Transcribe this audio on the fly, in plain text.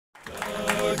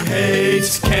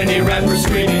cakes, candy wrappers,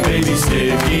 screaming baby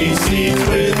sticky seeds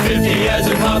with 50 as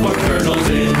in popcorn kernels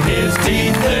in his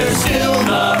teeth. There's still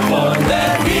not one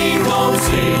that he won't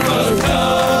see, 'cause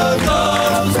Doug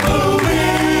loves movies.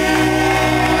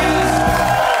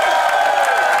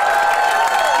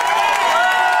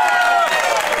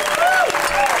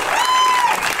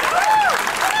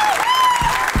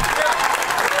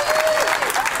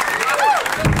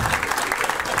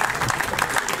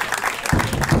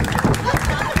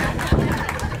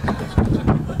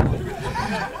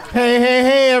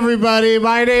 Hey, everybody.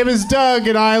 My name is Doug,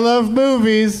 and I love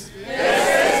movies. This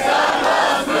is Doug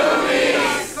Loves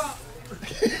Movies.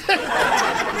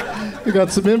 We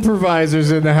got some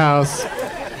improvisers in the house.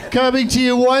 Coming to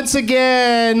you once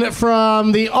again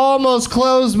from the almost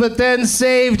closed but then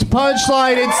saved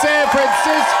Punchline in San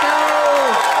Francisco.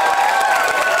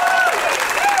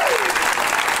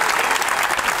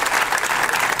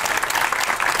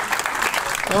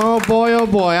 Oh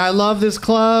boy, I love this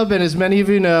club, and as many of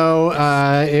you know,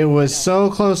 it was so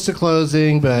close to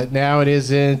closing, but now it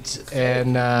isn't,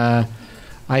 and I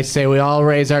say we all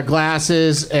raise our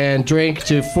glasses and drink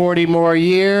to 40 more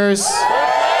years.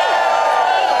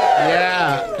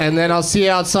 Yeah, and then I'll see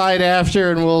you outside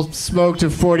after, and we'll smoke to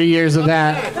 40 years of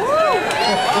that.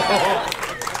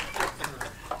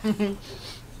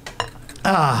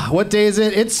 What day is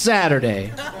it? It's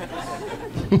Saturday.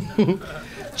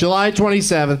 July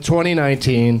 27th,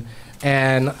 2019,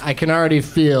 and I can already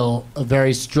feel a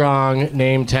very strong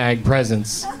name tag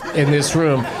presence in this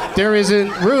room. There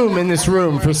isn't room in this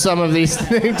room for some of these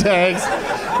name tags.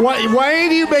 Why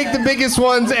do you make the biggest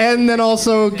ones and then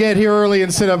also get here early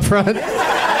and sit up front?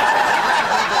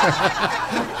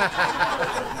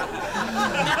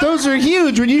 Those are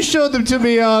huge. When you showed them to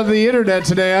me on the internet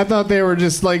today, I thought they were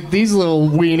just like these little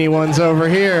weenie ones over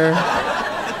here.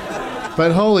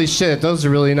 But holy shit, those are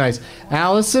really nice.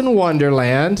 Alice in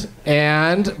Wonderland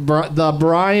and the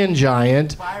Brian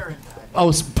Giant. Byron.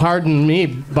 Oh, pardon me,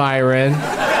 Byron.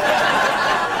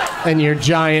 And your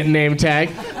giant name tag.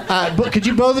 But could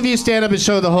you both of you stand up and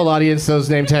show the whole audience those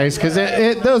name tags? Because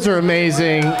those are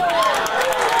amazing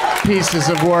pieces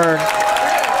of work.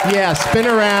 Yeah, spin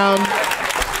around.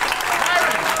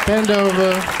 Bend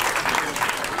over.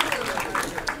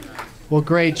 Well,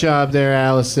 great job there,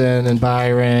 Allison and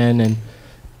Byron and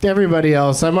everybody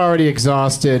else. I'm already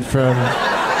exhausted from...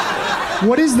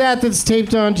 What is that that's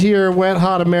taped onto your Wet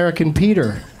Hot American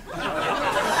Peter?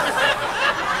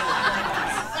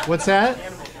 What's that?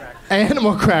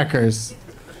 Animal crackers.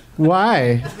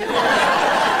 Why?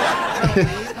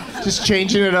 Just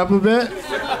changing it up a bit?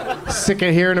 Sick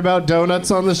of hearing about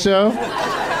donuts on the show?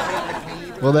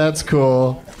 Well, that's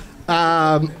cool.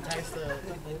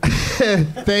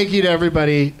 Thank you to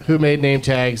everybody who made name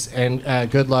tags, and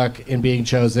good luck in being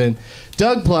chosen.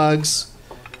 Doug plugs.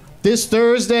 This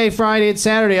Thursday, Friday, and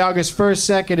Saturday, August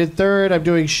 1st, 2nd, and 3rd, I'm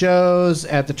doing shows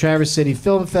at the Traverse City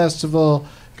Film Festival.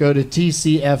 Go to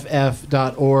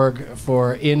tcff.org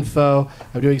for info.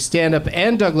 I'm doing stand-up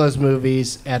and Doug Loves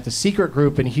Movies at the Secret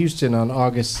Group in Houston on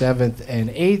August 7th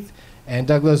and 8th. And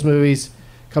Doug Loves Movies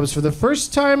comes for the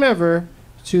first time ever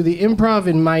to the Improv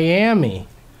in Miami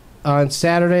on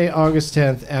Saturday, August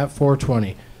 10th at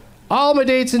 4:20. All my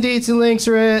dates and links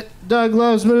are at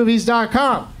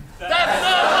DougLovesMovies.com. That's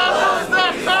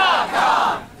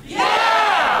DougLovesMovies.com!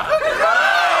 Yeah!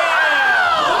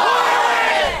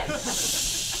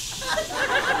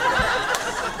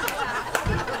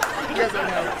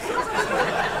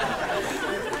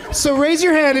 So raise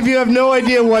your hand if you have no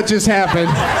idea what just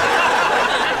happened.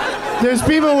 There's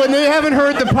people, when they haven't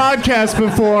heard the podcast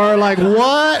before, like,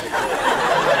 what?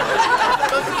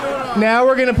 Now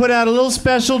we're going to put out a little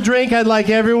special drink I'd like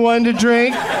everyone to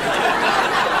drink.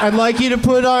 I'd like you to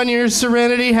put on your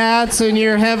Serenity hats and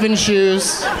your heaven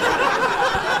shoes.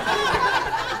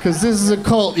 Because this is a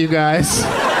cult, you guys.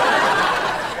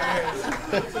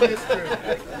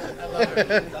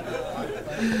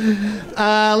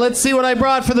 Let's see what I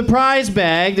brought for the prize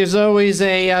bag. There's always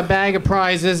a bag of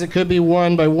prizes. It could be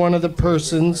won by one of the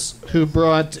persons who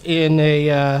brought in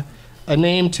a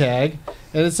name tag.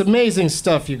 And it's amazing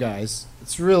stuff, you guys.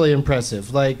 It's really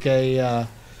impressive. Like I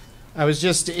was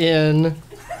just in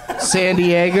San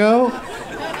Diego.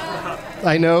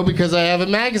 I know because I have a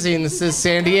magazine that says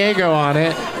San Diego on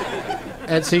it.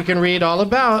 And so you can read all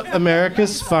about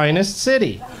America's finest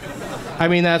city. I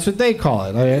mean, that's what they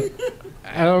call it.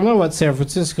 I don't know what San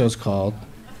Francisco's called.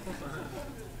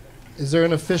 Is there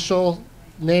an official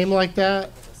name like that?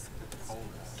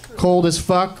 Cold as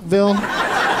Fuckville?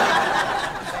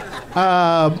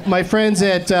 My friends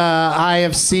at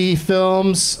IFC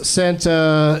Films sent,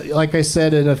 like I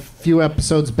said in a few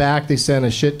episodes back, they sent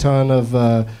a shit ton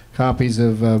of copies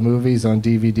of movies on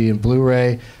DVD and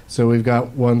Blu-ray. So we've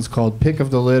got ones called Pick of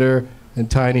the Litter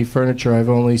and Tiny Furniture. I've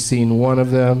only seen one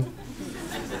of them,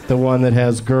 the one that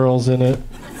has girls in it.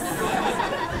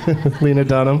 Lena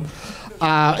Dunham.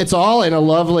 It's all in a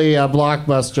lovely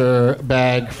Blockbuster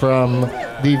bag from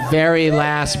the very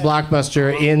last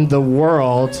Blockbuster in the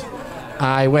world.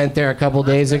 I went there a couple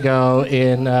days ago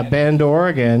in Bend,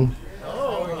 Oregon.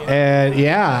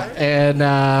 And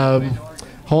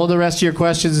hold the rest of your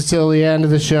questions until the end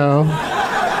of the show.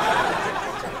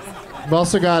 I've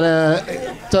also got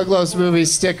Doug Loves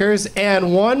Movies stickers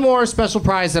and one more special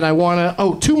prize that I want to...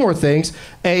 Oh, two more things.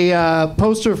 A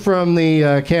poster from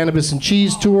the Cannabis and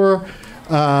Cheese tour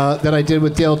that I did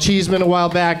with Dale Cheeseman a while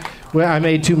back. I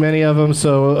made too many of them,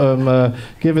 so I'm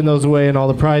giving those away in all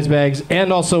the prize bags.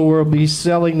 And also we'll be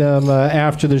selling them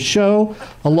after the show,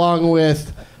 along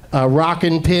with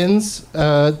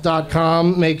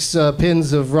rockinpins.com makes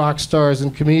pins of rock stars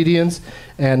and comedians.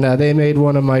 And they made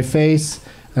one of my face.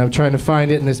 I'm trying to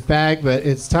find it in this bag, but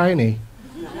it's tiny.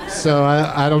 So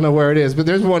I don't know where it is, but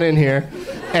there's one in here.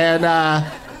 And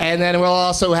then we'll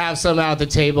also have some out at the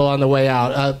table on the way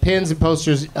out. Pins and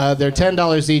posters, they're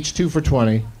 $10 each, 2 for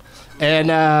 $20.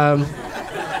 And I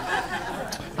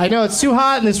know it's too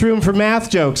hot in this room for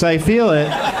math jokes. I feel it.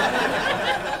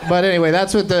 But anyway,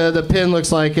 that's what the pin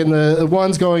looks like, and the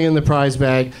one's going in the prize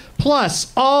bag.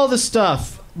 Plus, all the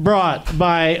stuff brought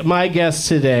by my guests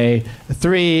today,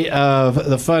 3 of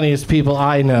the funniest people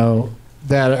I know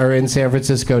that are in San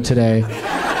Francisco today.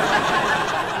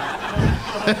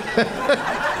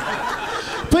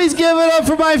 Please give it up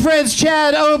for my friends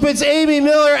Chad Opitz, Amy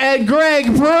Miller, and Greg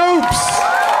Proops.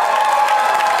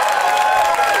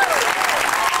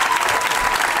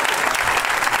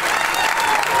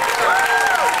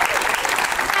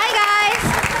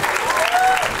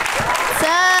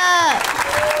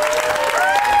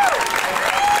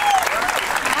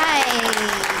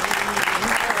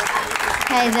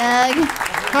 Hi, Doug.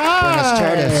 Hi.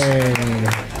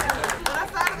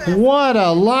 What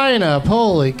a lineup.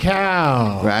 Holy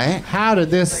cow. Right? How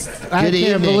did this... I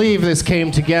can't believe this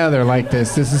came together like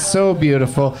this. This is so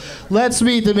beautiful. Let's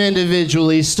meet them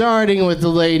individually, starting with the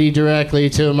lady directly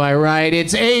to my right.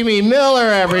 It's Amy Miller,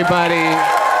 everybody.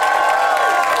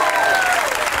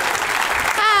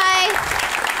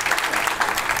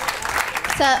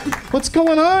 What's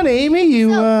going on, Amy?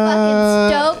 You fucking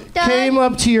stoked, Doug. Came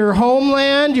up to your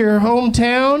homeland, your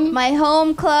hometown. My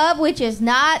home club, which is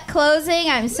not closing.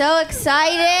 I'm so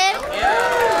excited.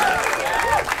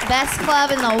 Best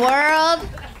club in the world.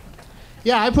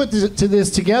 Yeah, I put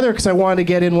this together because I wanted to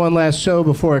get in one last show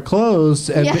before it closed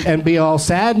and be all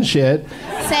sad and shit.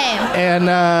 Same. And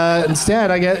instead,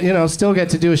 I still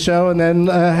get to do a show and then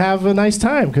have a nice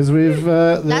time because we've.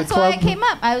 That's why I came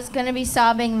up. I was gonna be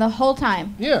sobbing the whole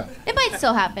time. Yeah. It might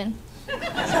still happen.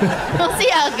 We'll see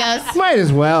how it goes. Might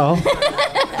as well.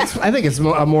 I think it's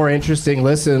a more interesting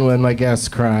listen when my guests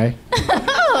cry.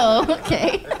 Oh,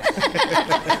 okay.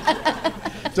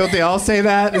 Don't they all say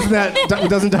that?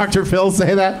 Doesn't Dr. Phil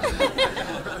say that?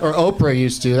 Or Oprah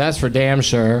used to. That's for damn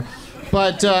sure.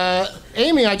 But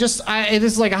Amy, this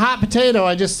is like a hot potato.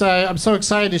 I'm so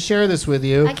excited to share this with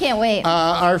you. I can't wait.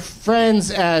 Our friends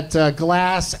at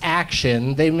Glass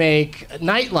Action, they make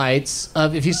night lights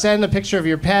of if you send a picture of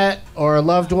your pet or a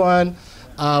loved one,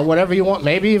 whatever you want,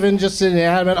 maybe even just an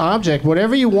inanimate object,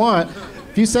 whatever you want.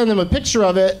 If you send them a picture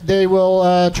of it, they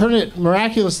will turn it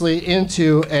miraculously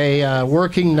into a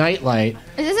working nightlight.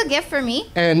 Is this a gift for me?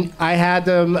 And I had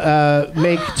them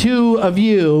make 2 of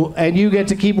you, and you get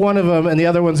to keep one of them, and the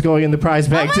other one's going in the prize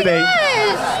bag today.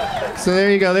 Gosh. So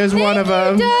there you go. There's one of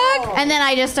them. Doug. And then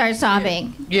I just start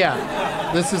sobbing.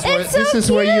 Yeah. This is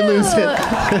where you lose it.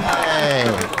 Hey,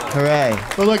 hooray.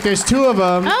 Well, look, there's 2 of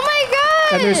them. Oh my God.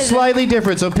 And they're slightly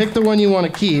different, so pick the one you want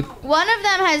to keep. One of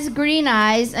them has green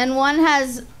eyes, and one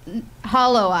has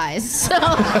hollow eyes. So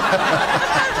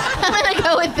I'm going to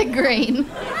go with the green.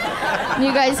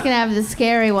 You guys can have the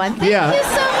scary one. Thank you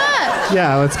so much.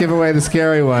 Yeah, let's give away the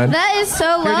scary one. That is so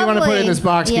lovely. Here, do you want to put it in this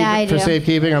box for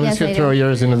safekeeping? I'm just going to throw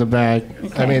yours into the bag.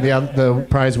 Okay. I mean, the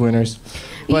prize winners.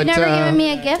 You've never given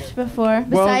me a gift before,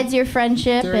 besides your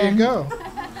friendship there you go.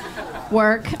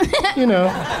 Work. You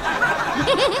know.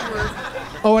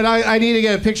 Oh, and I need to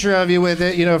get a picture of you with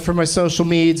it, for my social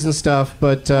medias and stuff.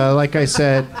 But like I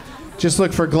said, just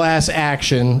look for Glass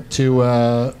Action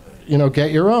to,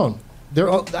 get your own.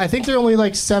 I think they're only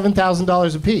like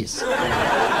 $7,000 a piece.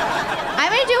 I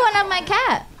may do one of my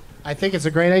cat. I think it's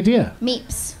a great idea.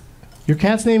 Meeps. Your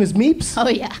cat's name is Meeps? Oh,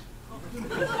 yeah.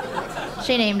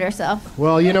 She named herself.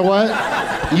 Well, you know what?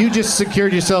 You just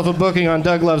secured yourself a booking on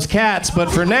Doug Loves Cats,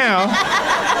 but for now,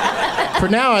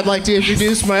 I'd like to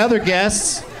introduce my other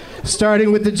guests,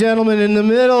 starting with the gentleman in the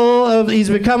middle of. He's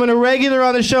becoming a regular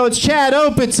on the show. It's Chad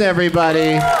Opitz,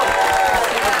 everybody.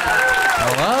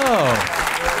 Hello.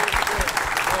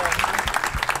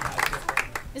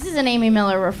 This is an Amy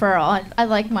Miller referral. I'd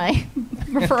like my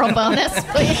referral bonus,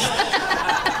 please.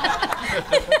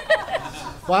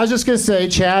 Well, I was just gonna say,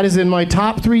 Chad is in my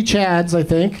top 3 Chads, I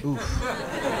think.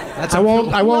 That's I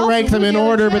won't rank them in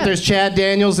order, but Chad? there's Chad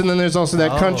Daniels, and then there's also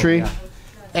that country. yeah.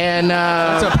 And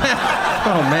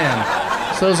Oh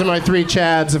man. so those are my 3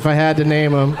 Chads if I had to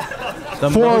name them. The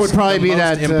 4 would probably the be most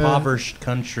that. impoverished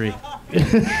country.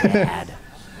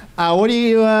 What are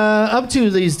you up to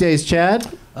these days, Chad?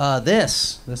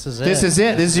 This is it. This is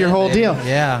it. This is your whole deal.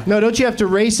 Yeah. No, don't you have to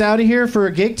race out of here for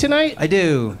a gig tonight? I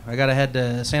do. I gotta head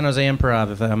to San Jose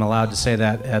Improv if I'm allowed to say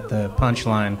that at the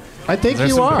punchline. I think There's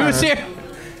you some are. booths here.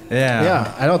 Yeah.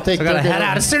 Yeah, I don't think. So I gotta they're head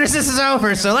gonna- out as soon as this is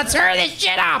over. So let's hurry this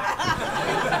shit up.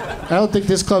 I don't think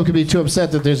this club could be too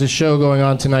upset that there's a show going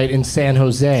on tonight in San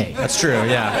Jose. That's true.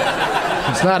 Yeah.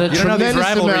 It's not a You don't know these tremendous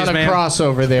rivalries, amount of man.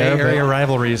 crossover there. Bay Area but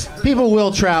rivalries. people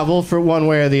will travel for one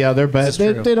way or the other, but This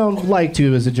is true. they don't like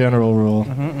to as a general rule.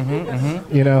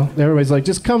 You know, everybody's like,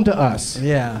 just come to us,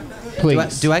 Yeah.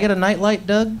 please. Do I get a nightlight,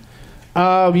 Doug?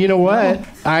 You know what?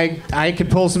 I could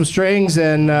pull some strings,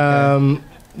 and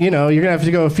you know, you're gonna have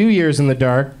to go a few years in the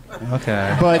dark.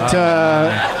 Okay. But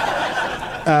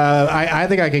I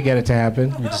think I could get it to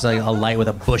happen. Just like a light with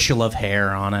a bushel of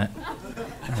hair on it.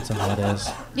 That's all it is.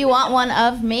 Do you want one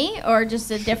of me or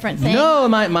just a different thing? No,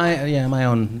 my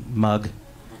own mug.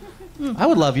 I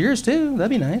would love yours too.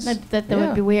 That'd be nice. That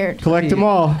would be weird. Collect them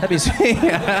all. That'd be sweet.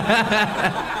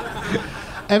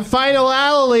 And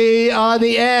finally, on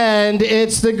the end,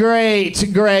 it's the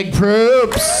great Greg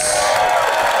Proops.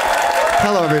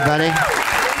 Hello, everybody.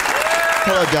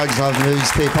 Hello, Doug's Love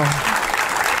Movies people.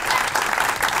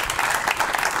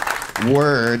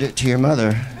 Word to your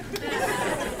mother.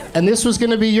 And this was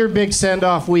going to be your big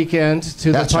send-off weekend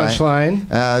to That's the right.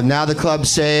 punchline. Now the club's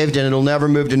saved, and it'll never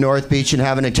move to North Beach and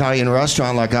have an Italian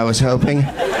restaurant like I was hoping.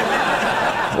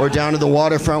 Or down to the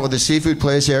waterfront with a seafood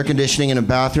place, air conditioning, and a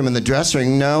bathroom in the dressing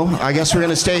room. No, I guess we're going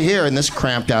to stay here in this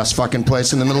cramped-ass fucking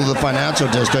place in the middle of the financial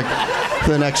district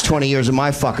for the next 20 years of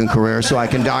my fucking career so I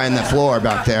can die on the floor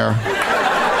back there.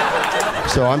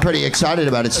 So I'm pretty excited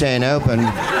about it staying open.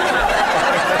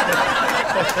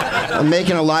 I'm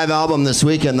making a live album this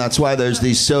weekend. That's why there's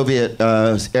these Soviet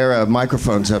era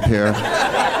microphones up here.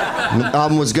 The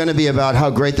album was going to be about how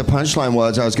great the punchline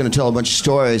was. I was going to tell a bunch of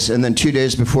stories. And then 2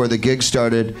 days before the gig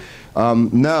started,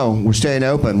 no, we're staying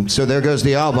open. So there goes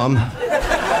the album.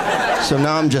 So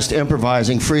now I'm just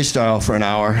improvising freestyle for an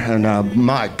hour. And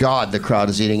my God, the crowd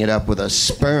is eating it up with a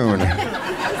spoon.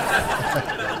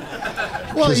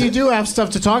 Well, you do have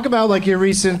stuff to talk about, like your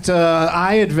recent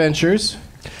eye adventures.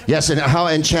 Yes, and how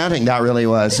enchanting that really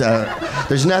was.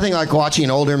 There's nothing like watching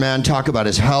an older man talk about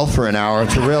his health for an hour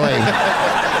to really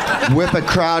whip a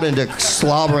crowd into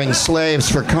slobbering slaves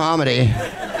for comedy.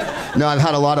 No, I've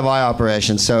had a lot of eye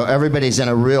operations, so everybody's in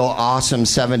a real awesome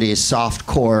 70s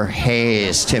softcore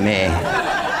haze to me.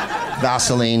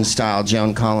 Vaseline style,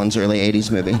 Joan Collins early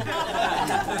 80s movie.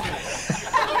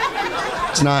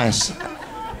 It's nice.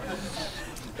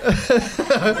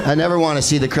 I never want to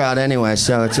see the crowd anyway,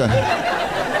 so it's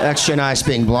extra nice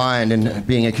being blind and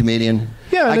being a comedian.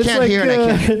 Yeah, I it's can't like, hear and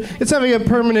I can't. it's having a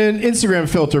permanent Instagram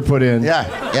filter put in.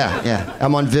 Yeah.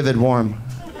 I'm on Vivid Warm.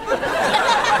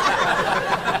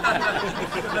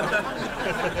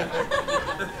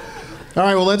 All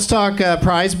right, well, let's talk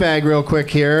prize bag real quick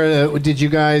here. Did you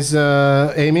guys,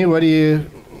 Amy? What do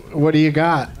you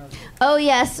got? Oh,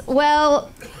 yes. Well,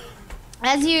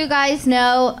 as you guys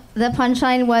know, the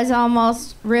punchline was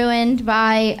almost ruined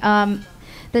by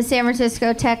the San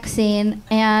Francisco tech scene,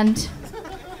 and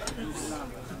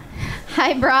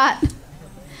I brought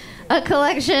a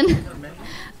collection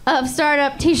of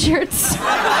startup t-shirts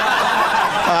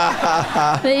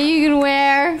that you can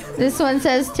wear. This one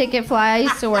says Ticket Fly. I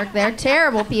used to work there.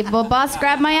 Terrible people. Boss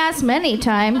grabbed my ass many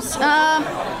times.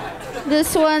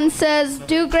 This one says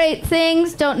Do Great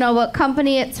Things. Don't know what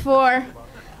company it's for.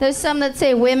 There's some that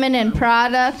say Women in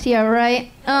Product. Yeah,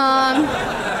 right.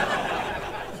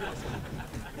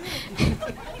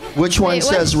 Which one Wait,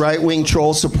 says right-wing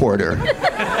troll supporter?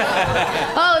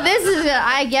 Oh, this is,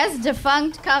 I guess,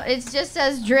 defunct. It just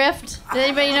says Drift. Does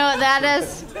anybody know what that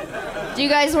is? Do you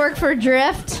guys work for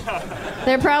Drift?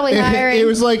 They're probably hiring. It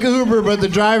was like Uber, but the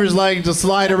drivers like to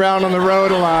slide around on the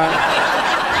road a lot.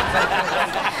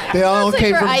 They all Mostly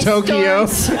came for from ice Tokyo.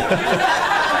 storms.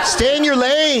 Stay in your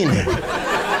lane.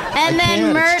 And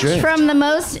then merch from the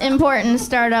most important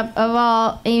startup of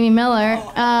all, Amy Miller.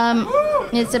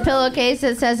 It's a pillowcase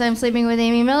that says I'm sleeping with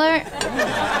Amy Miller.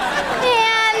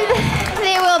 And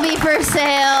they will be for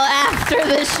sale after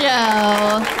the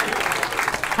show.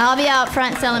 I'll be out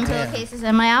front selling pillowcases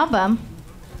in my album.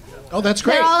 Oh, that's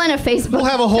great. They're all in a Facebook. We'll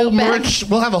have a whole tote bag. merch.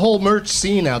 We'll have a whole merch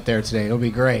scene out there today. It'll be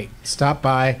great. Stop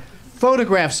by.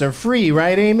 Photographs are free,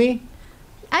 right, Amy?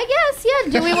 I guess,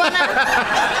 yeah. Do we want to?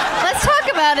 Let's talk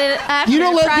about it after. You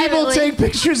don't let privately. people take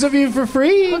pictures of you for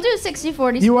free? We'll do a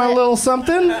 60-40 You want a split. little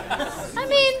something? I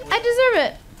mean, I deserve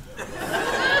it.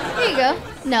 Here you go.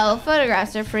 No,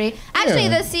 photographs are free. Actually,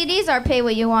 Yeah. the CDs are pay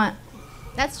what you want.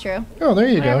 That's true. Oh, there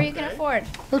you Whatever go. you can afford.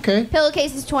 Okay.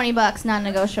 Pillowcase is $20,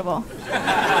 non-negotiable.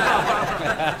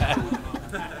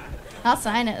 I'll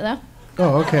sign it though.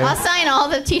 Oh, okay. I'll sign all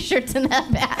the T-shirts in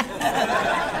that bag.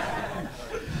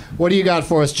 What do you got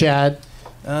for us, Chad?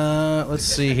 Let's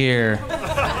see here.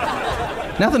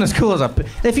 Nothing as cool as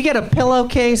if you get a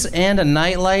pillowcase and a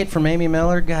nightlight from Amy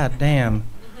Miller, god damn.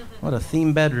 What a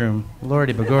theme bedroom.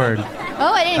 Lordy begord.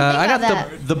 Oh, I didn't think I about got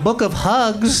that. the Book of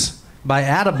Hugs by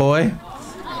Attaboy.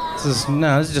 This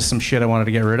is just some shit I wanted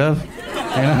to get rid of. You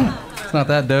know? It's not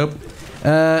that dope.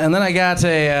 And then I got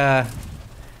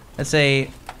it's a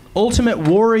Ultimate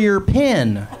Warrior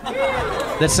pin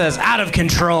that says out of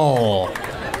control.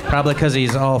 Probably because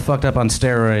he's all fucked up on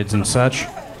steroids and such.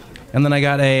 And then I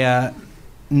got a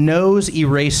nose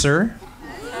eraser,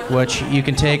 which you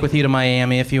can take with you to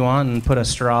Miami if you want and put a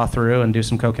straw through and do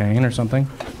some cocaine or something.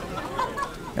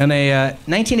 And a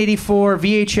 1984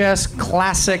 VHS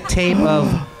classic tape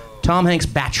of Tom Hanks'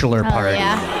 Bachelor Party. Oh,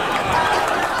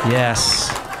 yeah. Yes.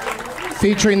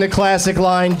 Featuring the classic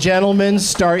line, "Gentlemen,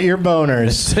 start your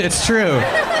boners." It's true.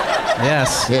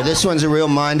 Yes, Yeah, this one's a real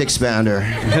mind expander.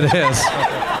 it is.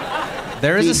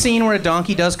 There is a scene where a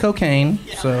donkey does cocaine,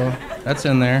 so that's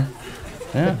in there.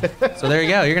 Yeah. So there you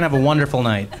go. You're going to have a wonderful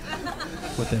night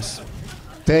with this.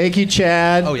 Thank you,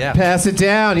 Chad. Oh, yeah. Pass it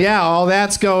down. Yeah, all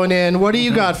that's going in. What do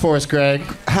you got for us, Greg?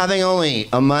 Having only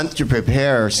a month to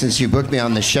prepare since you booked me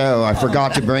on the show, I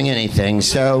forgot to bring anything.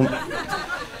 So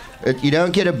you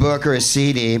don't get a book or a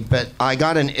CD, but I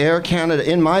got an Air Canada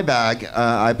in my bag.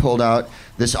 I pulled out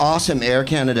this awesome Air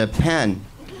Canada pen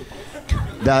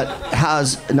that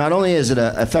has, not only is it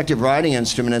an effective writing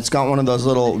instrument, it's got one of those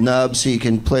little nubs so you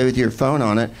can play with your phone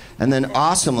on it, and then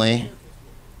awesomely,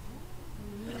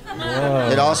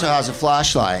 it also has a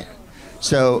flashlight.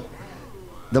 So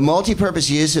the multi-purpose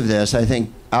use of this, I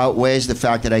think, outweighs the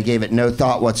fact that I gave it no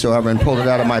thought whatsoever and pulled it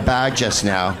out of my bag just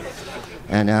now.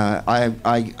 And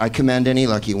I commend any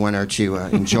lucky winner to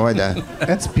enjoy that.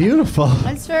 That's beautiful.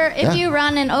 It's for if you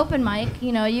run an open mic,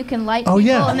 you know, you can light Oh, people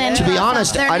yeah. and then To be cross off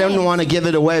honest, their I don't names. want to give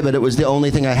it away, but it was the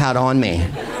only thing I had on me.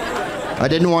 I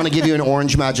didn't want to give you an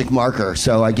orange magic marker,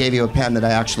 so I gave you a pen that I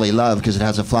actually love because it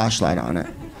has a flashlight on it.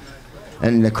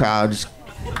 And the crowd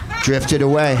drifted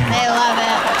away. They love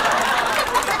it.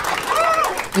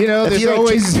 You know, If there's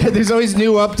you had there's always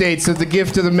new updates of the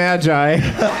gift of the Magi.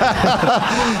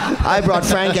 I brought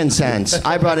frankincense.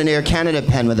 I brought an Air Canada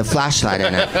pen with a flashlight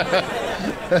in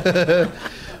it.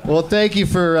 Well, thank you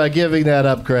for giving that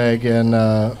up, Greg, and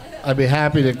I'd be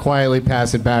happy to quietly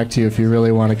pass it back to you if you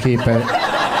really want to keep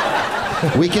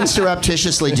it. We can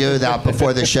surreptitiously do that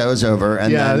before the show's over,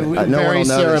 and Yeah, then no one very will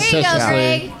notice. Here you go,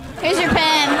 Surreptitiously. Greg. Here's your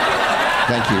pen.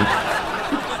 Thank you.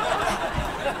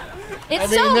 It's I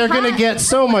mean, so they're going to hot. get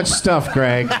so much stuff,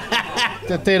 Greg,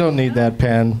 that they don't need that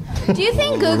pen. Do you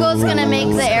think Google's gonna make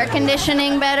the air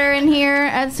conditioning better in here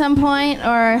at some point,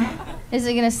 or is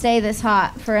it gonna stay this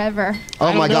hot forever? Oh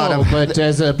I my don't God! know, but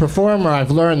as a performer,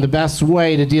 I've learned the best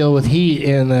way to deal with heat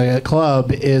in a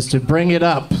club is to bring it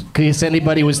up in case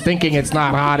anybody was thinking it's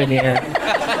not hot in here.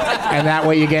 And that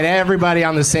way you get everybody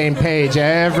on the same page.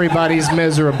 Everybody's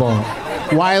miserable.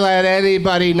 Why let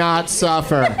anybody not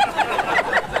suffer?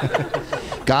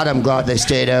 God, I'm glad they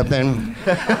stayed open.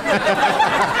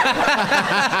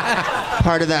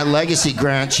 Part of that legacy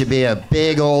grant should be a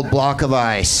big old block of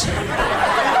ice.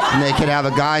 And they could have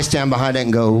a guy stand behind it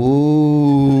and go,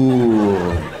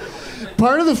 ooh.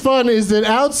 Part of the fun is that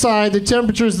outside the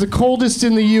temperature is the coldest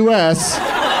in the U.S.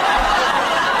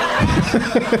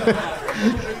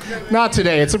 Not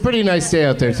today. It's a pretty nice day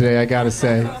out there today, I gotta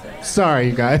say. Sorry,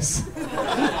 you guys.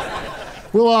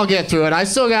 We'll all get through it. I'm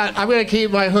gonna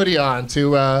keep my hoodie on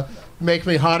to make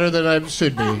me hotter than I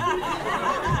should be.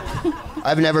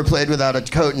 I've never played without a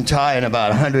coat and tie in about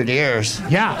 100 years.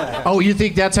 Yeah. Oh, you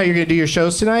think that's how you're gonna do your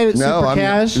shows tonight at Super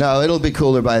Cash? No, it'll be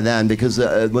cooler by then because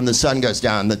when the sun goes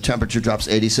down, the temperature drops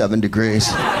 87 degrees.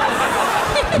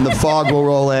 And the fog will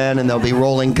roll in, and there'll be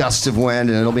rolling gusts of wind,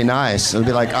 and it'll be nice. It'll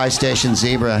be like Ice Station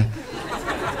Zebra.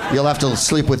 You'll have to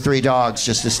sleep with 3 dogs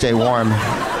just to stay warm.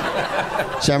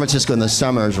 San Francisco in the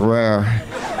summer is rare.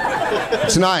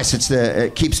 It's nice.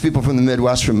 It keeps people from the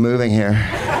Midwest from moving here,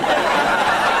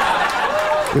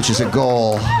 which is a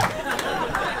goal.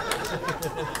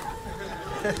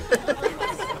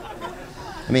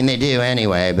 I mean, they do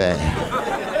anyway, but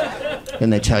then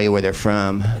they tell you where they're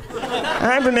from.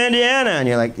 I'm from Indiana, and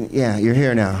you're like, yeah, you're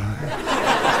here now.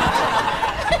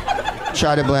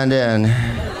 Try to blend in.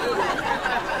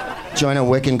 Join a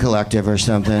Wiccan collective or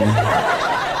something.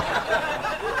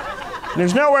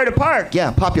 There's nowhere to park.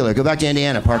 Yeah, popular. Go back to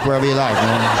Indiana. Park wherever you like,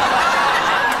 man.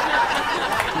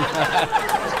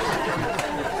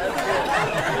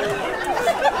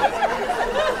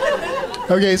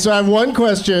 Okay, so I have one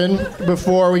question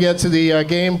before we get to the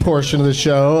game portion of the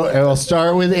show. And I'll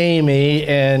start with Amy.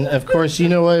 And, of course, you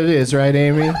know what it is, right,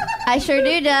 Amy? I sure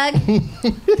do, Doug.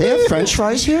 They have French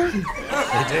fries here? They do.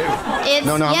 It's,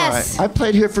 No, I'm yes. all right. I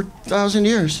played here for 1,000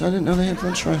 years. I didn't know they had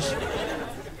French fries.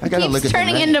 I gotta look Keeps at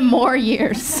turning them. into more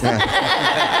years. Yeah,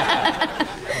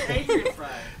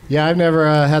 I've never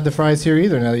had the fries here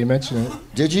either, now that you mention it.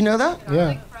 Did you know that?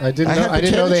 Yeah, I didn't I know, had I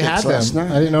didn't know potato they had chips them. last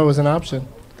night. I didn't know it was an option.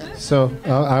 So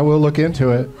I will look into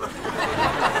it.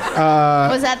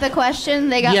 Was that the question?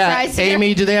 They got Yeah, fries here?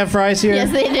 Amy, do they have fries here?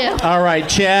 Yes, they do. All right,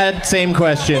 Chad, same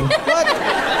question. Wait.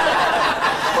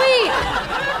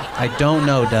 I don't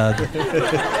know, Doug.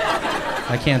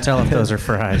 I can't tell if those are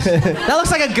fries. That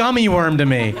looks like a gummy worm to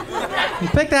me.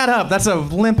 Pick that up. That's a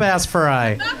limp-ass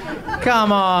fry.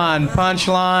 Come on,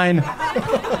 punchline.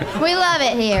 We love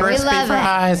it here. Crispy we love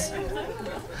fries.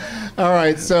 All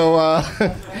right, so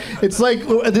it's like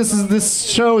this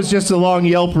show is just a long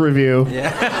Yelp review.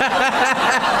 it.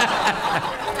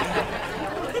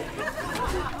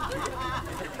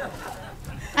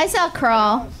 I saw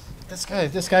Crawl. This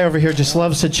guy over here just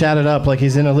loves to chat it up like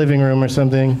he's in a living room or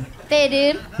something. They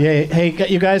do. Yeah, hey,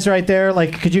 you guys right there,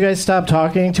 like, could you guys stop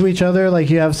talking to each other? Like,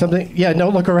 you have something? Yeah,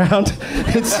 don't look around.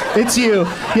 It's you.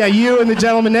 Yeah, you and the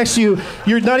gentleman next to you.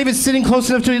 You're not even sitting close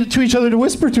enough to each other to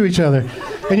whisper to each other.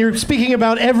 And you're speaking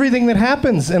about everything that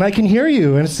happens, and I can hear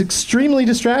you, and it's extremely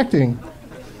distracting.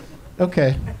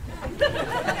 Okay.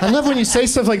 I love when you say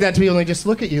stuff like that to people and they just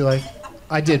look at you like,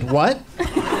 I did what?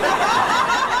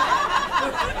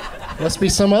 Must be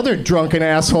some other drunken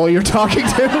asshole you're talking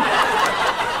to.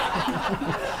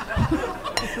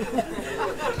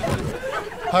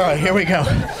 All right, here we go.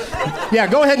 Yeah,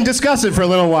 go ahead and discuss it for a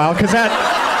little while, because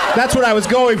that's what I was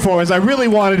going for, is I really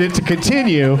wanted it to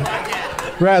continue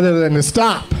rather than to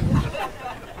stop.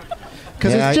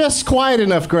 Because it's just quiet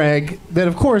enough, Greg, that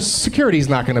of course security's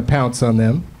not going to pounce on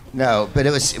them. No, but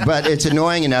it's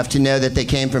annoying enough to know that they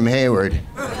came from Hayward.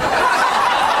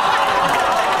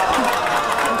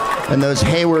 And those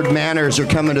Hayward manners are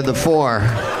coming to the fore.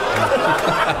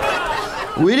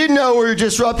 We didn't know we were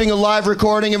disrupting a live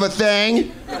recording of a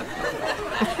thing.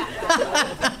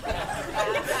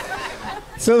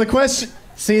 So the question,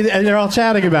 see, they're all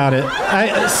chatting about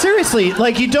it. Seriously,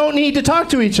 like, you don't need to talk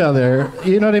to each other.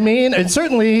 You know what I mean? And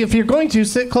certainly, if you're going to,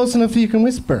 sit close enough that you can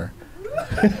whisper.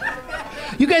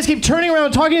 You guys keep turning around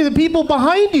and talking to the people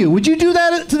behind you. Would you do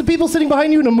that to the people sitting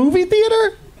behind you in a movie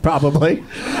theater? Probably.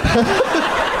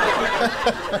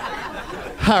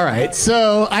 All right,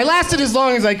 so I lasted as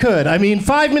long as I could. I mean,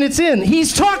 5 minutes in,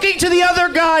 he's talking to the other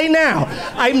guy now.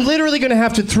 I'm literally going to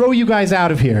have to throw you guys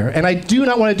out of here, and I do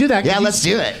not want to do that. Yeah, let's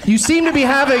do it. You seem to be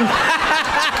having...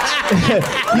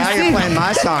 Now you're playing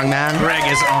my song, man.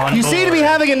 Greg is on You board. seem to be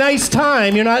having a nice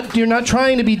time. You're not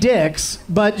trying to be dicks,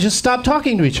 but just stop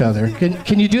talking to each other.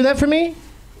 Can you do that for me?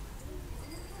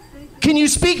 Can you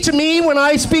speak to me when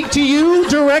I speak to you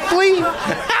directly?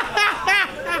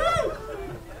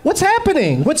 What's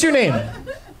happening? What's your name?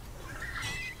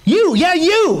 You. Yeah,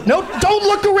 you. No, don't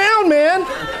look around, man.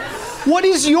 What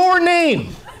is your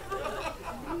name?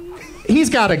 He's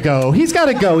got to go. He's got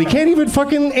to go. He can't even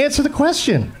fucking answer the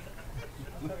question.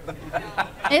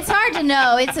 It's hard to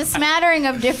know. It's a smattering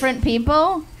of different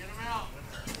people.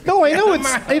 No, I know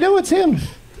it's him.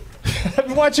 I've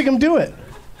been watching him do it.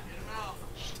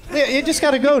 Yeah, you just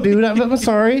got to go, dude. I'm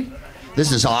sorry.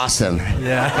 This is awesome.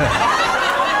 Yeah.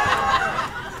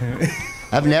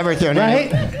 I've never thrown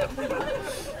Right?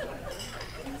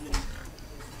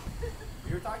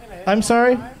 I'm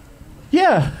sorry?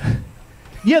 Yeah.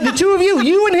 Yeah, the two of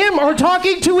you and him are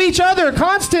talking to each other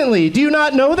constantly. Do you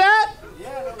not know that?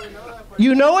 Yeah, we know that.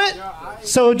 You know it?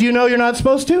 So do you know you're not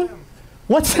supposed to?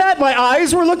 What's that? My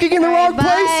eyes were looking in the wrong Bye.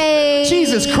 place?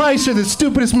 Jesus Christ, you're the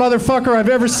stupidest motherfucker I've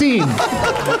ever seen.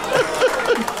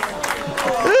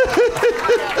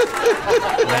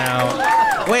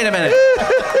 Now, wait a minute.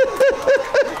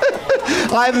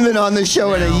 I haven't been on this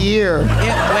show in a year.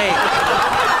 Wait.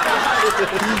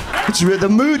 The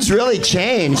mood's really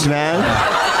changed, man.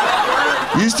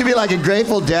 Used to be like a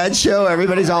Grateful Dead show.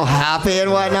 Everybody's all happy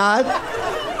and whatnot.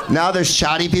 Now there's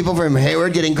shoddy people from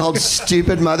Hayward getting called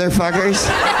stupid motherfuckers.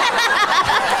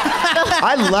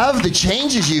 I love the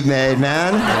changes you've made,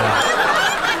 man.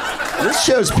 This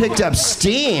show's picked up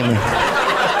steam.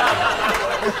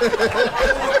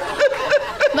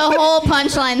 The whole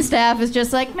Punchline staff is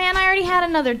just like, man, I already had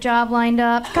another job lined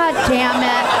up. God damn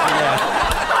it.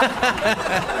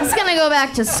 I was gonna go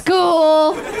back to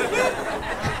school.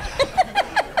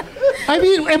 I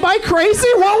mean, am I crazy?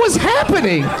 What was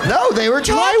happening? No, they were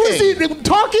talking. Why was he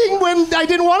talking when I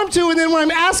didn't want him to, and then when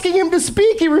I'm asking him to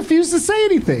speak, he refused to say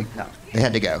anything? No, they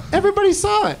had to go. Everybody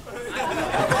saw it.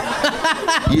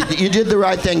 You did the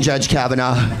right thing, Judge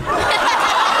Kavanaugh.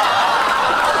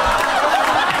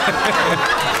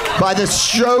 By the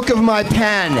stroke of my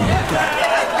pen.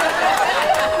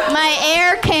 My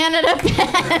Air Canada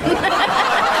pen.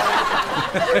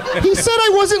 He said I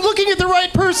wasn't looking at the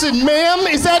right person. Ma'am,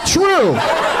 is that true?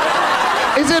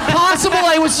 Is it possible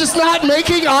I was just not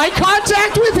making eye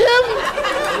contact with him?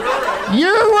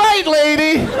 You're right,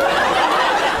 lady.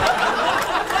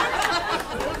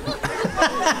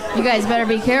 You guys better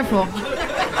be careful.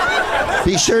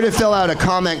 Be sure to fill out a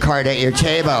comment card at your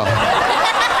table.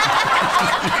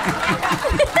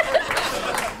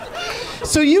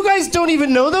 So you guys don't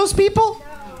even know those people?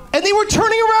 And they were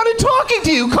turning around and talking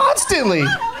to you constantly.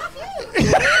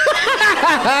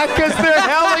 Because they're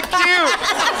hella cute.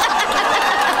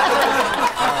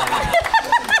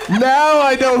 Now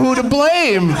I know who to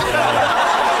blame.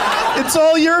 It's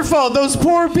all your fault. Those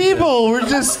poor people were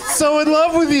just so in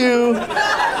love with you.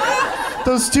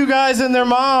 Those two guys and their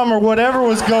mom or whatever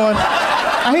was going.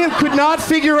 I could not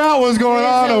figure out what was going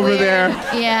on over weird? there.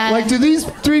 Yeah. Like, do these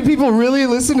three people really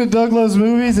listen to Doug Lowe's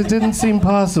movies? It didn't seem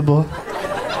possible.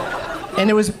 And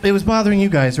it was bothering you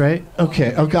guys, right?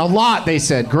 Okay, a lot, they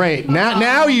said. Great.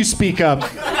 Now you speak up.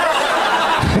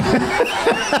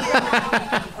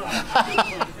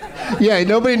 Yeah,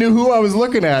 nobody knew who I was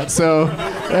looking at, so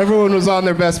everyone was on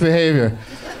their best behavior.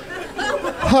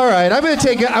 All right, I'm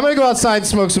gonna go outside and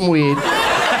smoke some weed.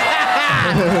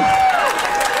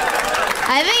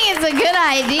 I think it's a good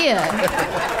idea.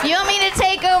 You want me to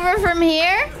take over from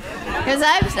here? Because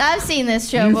I've seen this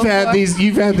show before.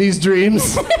 You've had these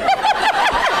dreams.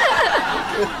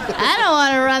 I don't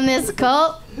want to run this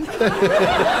cult.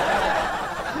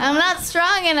 I'm not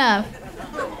strong enough.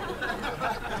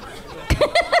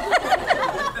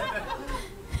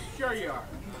 Sure you are.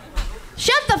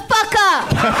 Shut the fuck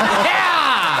up!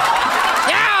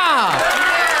 Yeah!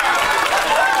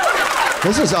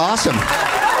 This is awesome.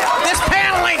 This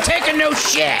panel ain't taking no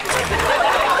shit.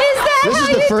 This is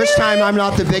the first time I'm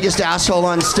not the biggest asshole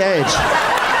on stage.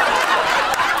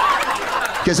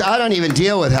 Because I don't even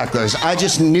deal with hecklers. I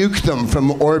just nuke them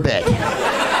from orbit.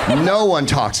 No one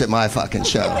talks at my fucking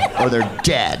show, or they're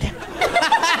dead.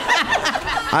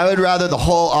 I would rather the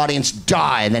whole audience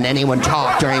die than anyone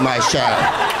talk during my show.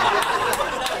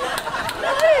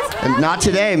 And not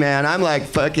today, man. I'm like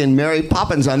fucking Mary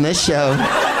Poppins on this show.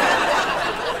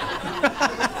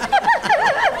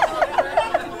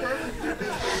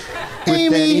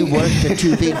 With any work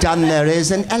to be done, there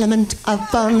is an element of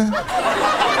fun.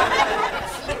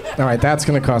 All right, that's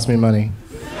gonna cost me money.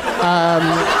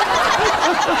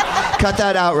 Cut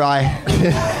that out, Rye.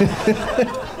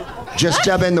 Just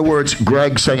dub in the words,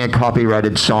 Greg sang a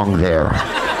copyrighted song there.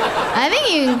 I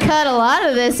think you can cut a lot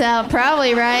of this out,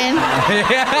 probably, Ryan.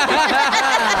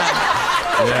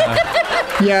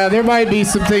 Yeah, there might be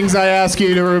some things I ask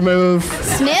you to remove.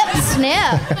 Snip,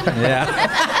 snip. Yeah.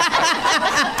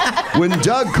 When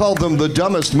Doug called them the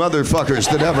dumbest motherfuckers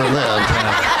that ever lived.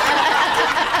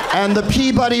 And the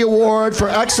Peabody Award for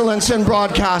Excellence in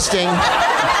Broadcasting.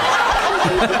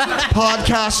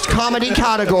 Podcast comedy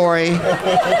category.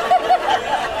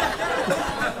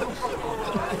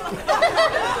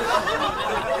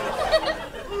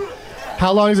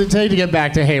 How long does it take to get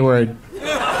back to Hayward?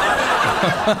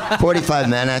 45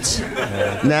 minutes.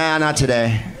 Nah, not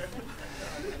today.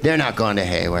 They're not going to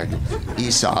Hayward.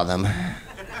 You saw them.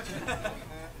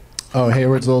 Oh,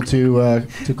 Hayward's a little too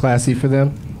classy for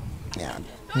them? Yeah.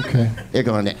 Okay. They're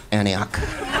going to Antioch.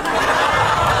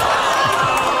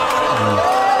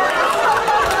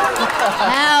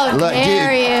 How Look,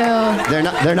 dare dude,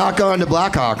 you? They're not going to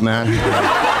Blackhawk, man.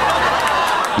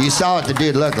 You saw what the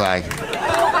dude looked like.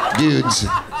 Dudes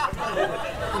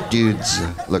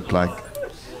looked like.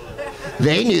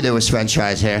 They knew there was French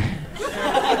fries here.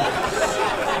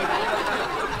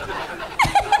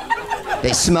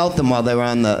 They smelt them while they were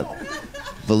on the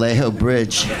Vallejo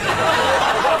Bridge.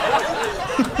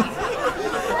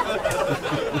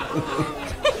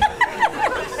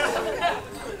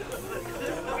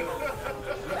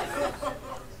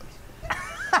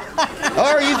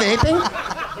 Oh, are you vaping?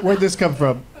 Where'd this come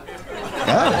from?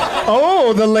 Oh.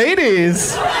 Oh, the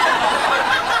ladies.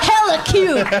 Hella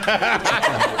cute.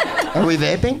 Are we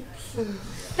vaping?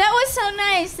 That was so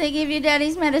nice. They gave you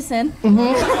daddy's medicine.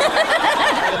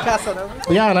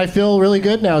 Yeah, and I feel really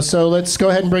good now, so let's go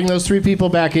ahead and bring those 3 people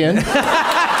back in.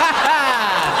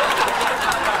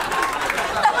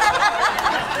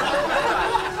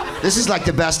 This is like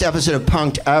the best episode of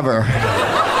Punk'd ever.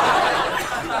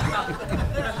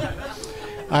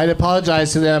 I'd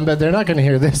apologize to them, but they're not going to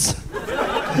hear this.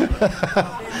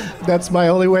 That's my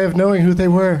only way of knowing who they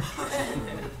were.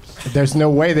 There's no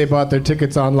way they bought their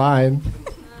tickets online.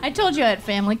 I told you I had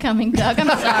family coming, Doug. I'm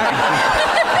sorry.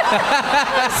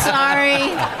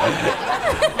 Sorry.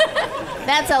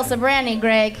 That's Elsa Brandy,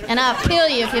 Greg, and I'll kill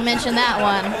you if you mention that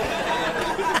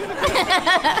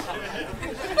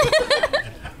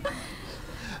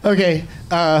one. Okay,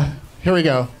 here we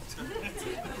go.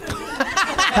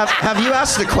 Have you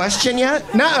asked the question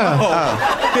yet? Nuh-uh.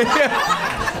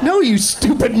 Oh. No, you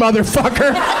stupid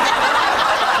motherfucker.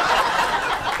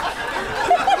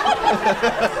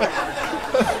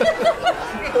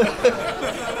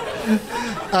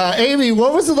 Amy,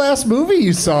 what was the last movie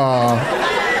you saw?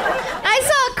 I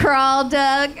saw Crawl,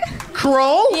 Doug.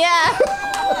 Crawl? Yeah.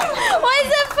 Why is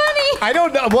that funny? I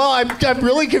don't know. Well, I'm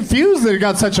really confused that it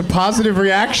got such a positive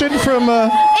reaction from.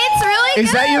 It's really good.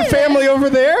 Is that your family over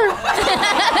there?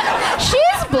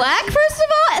 She's black, first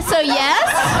of all, so yes.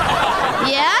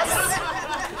 Yes.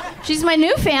 She's my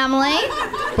new family.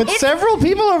 But several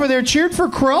people over there cheered for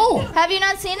Crawl. Have you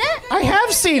not seen it? I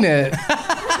have seen it.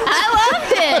 I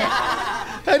loved it.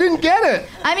 I didn't get it.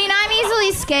 I mean, I'm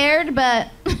easily scared, but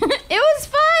it was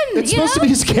fun. It's supposed to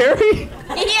be scary?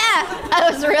 Yeah, I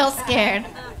was real scared.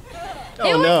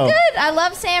 It was good. I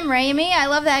love Sam Raimi. I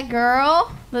love that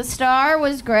girl. The star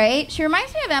was great. She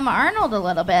reminds me of Emma Arnold a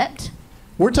little bit.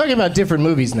 We're talking about different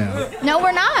movies now. No,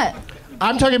 we're not.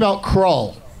 I'm talking about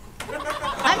Crawl.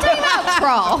 I'm talking about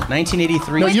Crawl.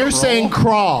 1983. No, you're saying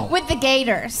Crawl. With the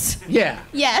gators. Yeah.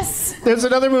 Yes. There's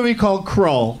another movie called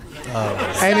Crawl.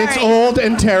 And it's Sorry. old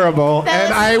and terrible.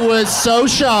 And I was so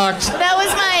shocked That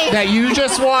was my... that you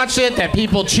just watched it, that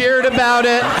people cheered about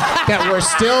it, that we're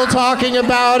still talking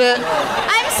about it.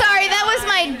 I'm sorry, that was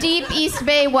my deep East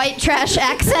Bay white trash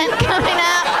accent coming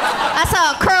out. I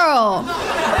saw a curl.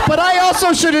 But I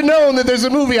also should have known that there's a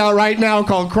movie out right now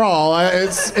called Crawl.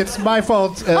 It's my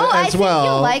fault I as think well.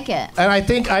 you'll like it. And I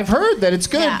think I've heard that it's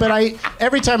good, Yeah. but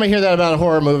every time I hear that about a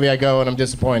horror movie, I go and I'm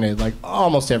disappointed, like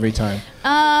almost every time.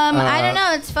 I don't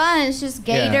know, it's fun. It's just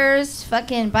gators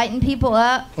fucking biting people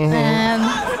up and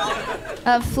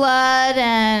a flood,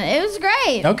 and it was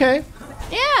great. Okay.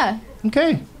 Yeah.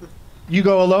 Okay. You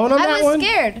go alone on that I one? was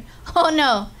scared. Oh,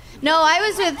 no. No, I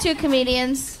was with 2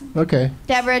 comedians, Okay.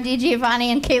 Deborah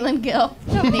DiGiovanni and Caitlin Gill.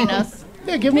 Nobody knows.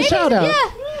 Yeah, give me a shout out.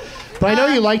 Yeah. But I know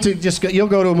you like to you'll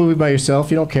go to a movie by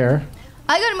yourself. You don't care.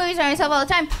 I go to movies by myself all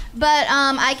the time, but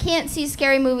I can't see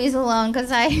scary movies alone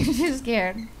because I'm too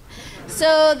scared.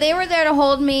 So they were there to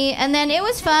hold me, and then it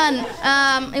was fun.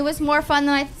 It was more fun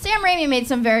than Sam Raimi made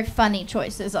some very funny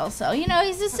choices also. You know,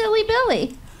 he's a silly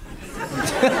Billy. He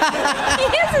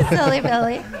is a silly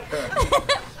Billy.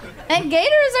 And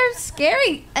gators are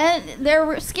scary, and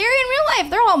they're scary in real life.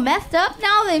 They're all methed up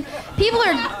now. People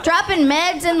are dropping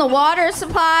meds in the water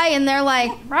supply, and they're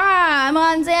like, "Rah, I'm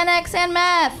on Xanax and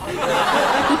meth."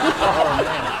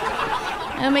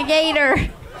 I'm a gator.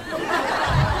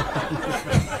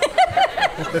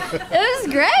 It was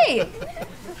great.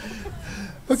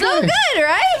 Okay. So good,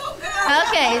 right?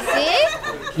 Okay,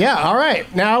 see? Yeah, all right.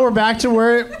 Now we're back to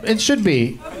where it should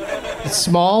be. A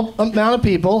small amount of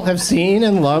people have seen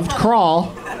and loved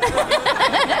Crawl.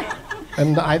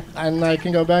 and I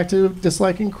can go back to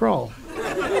disliking Crawl.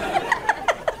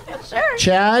 Sure.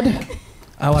 Chad,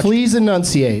 please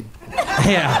enunciate.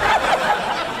 Yeah.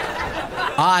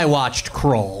 I watched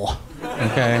Kroll.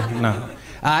 Okay, no.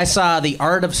 I saw The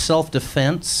Art of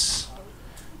Self-Defense,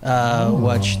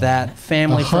 which that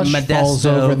family from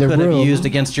Modesto could have used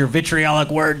against your vitriolic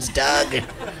words, Doug.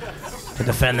 To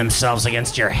defend themselves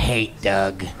against your hate,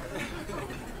 Doug.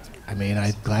 I mean,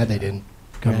 I'm glad they didn't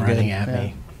come running at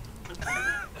me.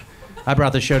 I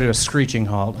brought the show to a screeching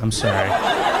halt. I'm sorry.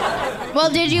 Well,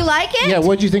 did you like it? Yeah,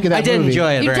 what'd you think of that movie? I did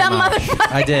enjoy it You very dumb much.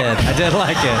 motherfucker. I did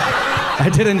like it. I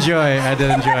did enjoy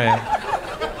it.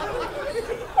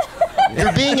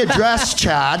 You're being addressed,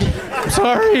 Chad. I'm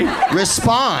sorry.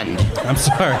 Respond. I'm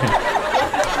sorry.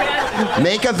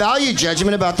 Make a value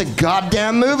judgment about the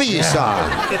goddamn movie you saw.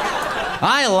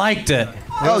 I liked it.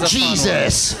 Oh,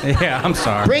 Jesus. Yeah, I'm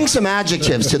sorry. Bring some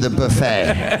adjectives to the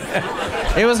buffet.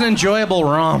 It was an enjoyable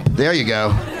romp. There you go.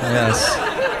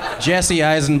 Yes. Jesse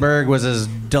Eisenberg was his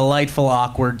delightful,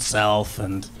 awkward self,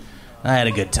 and I had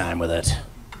a good time with it.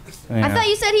 Yeah. I thought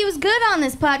you said he was good on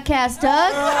this podcast,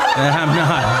 Doug. I'm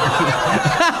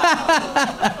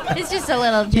not. It's just a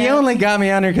little joke. He only got me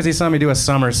on here because he saw me do a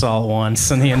somersault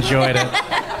once, and he enjoyed it.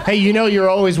 Hey, you know you're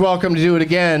always welcome to do it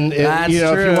again. That's if you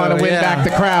true, want to win back the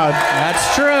crowd.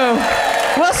 That's true.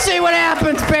 We'll see what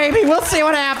happens, baby. We'll see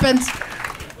what happens.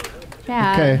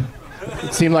 Yeah. Okay.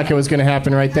 It seemed like it was going to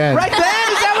happen right then. Right then?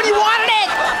 Is that when you wanted it?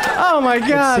 Oh my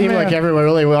God. It seemed man. like everyone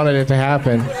really wanted it to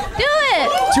happen. Do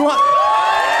it. Do you want?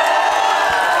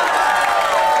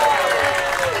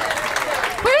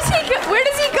 Where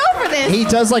does he go for this? He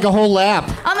does like a whole lap.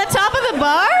 On the top of the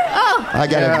bar? Oh. I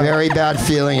got a very bad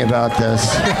feeling about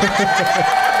this.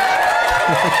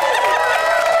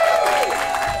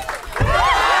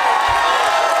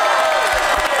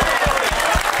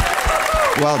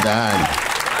 Well done.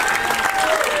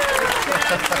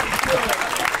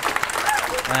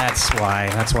 That's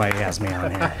why he has me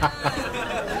on here.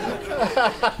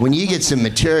 When you get some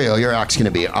material, your act's going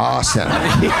to be awesome.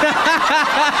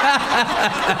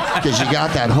 Because you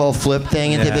got that whole flip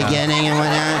thing at the beginning and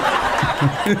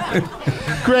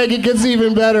whatnot. Greg, it gets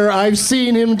even better. I've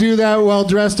seen him do that while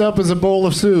dressed up as a bowl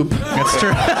of soup. That's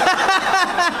true.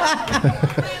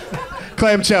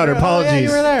 Clam chowder, apologies. Oh, yeah, you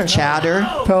were there. Chowder.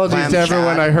 Apologies Clam to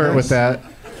everyone I hurt with that.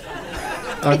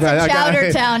 It's a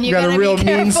chowder town. You got gotta a real be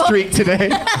mean careful. streak today.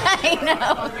 I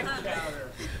know.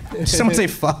 Did someone say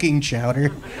fucking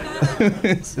chowder?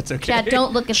 It's okay. Chad,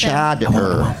 don't look at Chowder.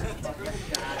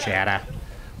 Chowder.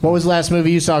 What was the last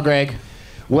movie you saw, Greg?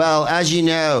 Well, as you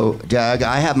know, Doug,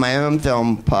 I have my own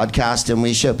film podcast, and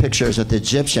we show pictures at the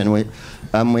Egyptian. We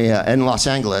in Los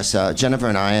Angeles, Jennifer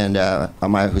and I, and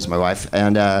who's my wife,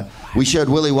 and we showed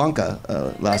Willy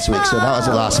Wonka last week. So that was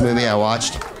the last movie I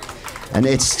watched, and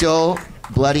it's still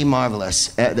bloody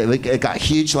marvelous. It got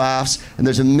huge laughs, and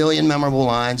there's a million memorable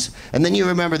lines. And then you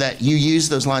remember that you use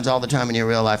those lines all the time in your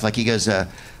real life. Like he goes, "Oh,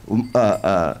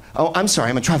 I'm sorry,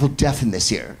 I'm a trifle deaf in this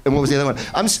ear." And what was the other one?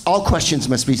 All questions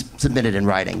must be submitted in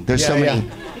writing. There's so many.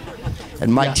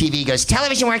 And Mike TV goes,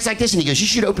 "Television works like this," and he goes, "You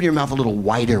should open your mouth a little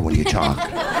wider when you talk."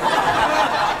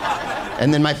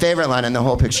 And then my favorite line in the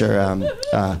whole picture,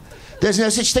 "There's no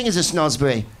such thing as a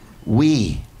Snosbury.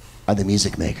 We are the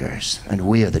music makers, and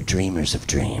we are the dreamers of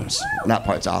dreams." And that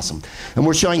part's awesome. And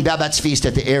we're showing Babette's Feast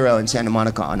at the Aero in Santa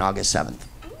Monica on August 7th.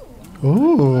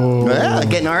 Ooh. Yeah,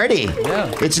 getting arty. Yeah.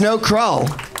 It's no crow.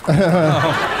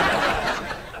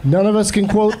 None of us can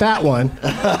quote that one.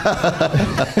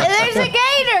 There's a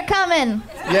gator coming.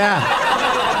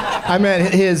 Yeah. I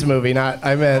meant his movie,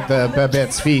 I meant the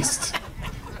Babette's Feast.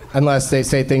 Unless they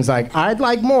say things like, "I'd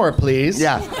like more, please."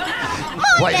 Yeah.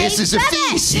 Why, this is a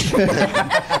feast.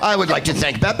 I would like to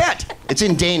thank Babette. It's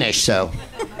in Danish, so.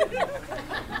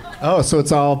 Oh, so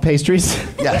it's all pastries?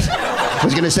 Yes. I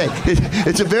was going to say,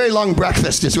 it's a very long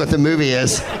breakfast is what the movie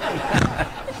is.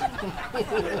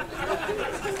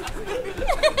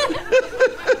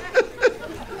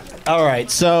 All right,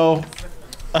 so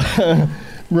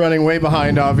running way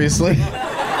behind, obviously.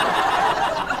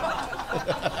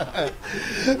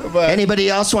 But anybody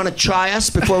else want to try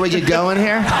us before we get going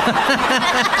here?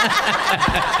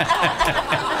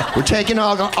 We're taking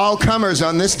all comers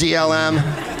on this DLM.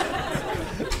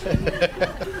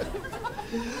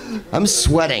 I'm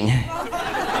sweating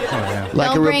like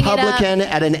Don't a bring it up. Republican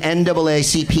at an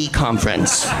NAACP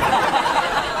conference.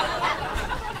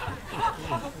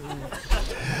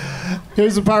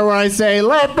 here's the part where I say,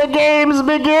 "Let the games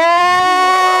begin!"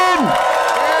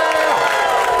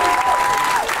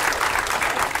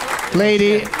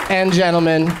 Lady and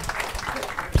gentlemen,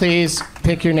 please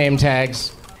pick your name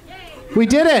tags. We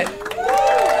did it!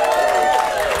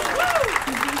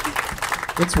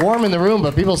 It's warm in the room,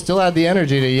 but people still had the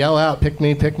energy to yell out, "Pick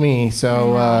me, pick me."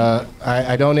 So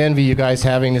I don't envy you guys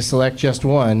having to select just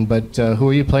one, but who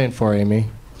are you playing for, Amy?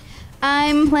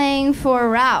 I'm playing for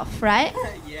Ralph, right?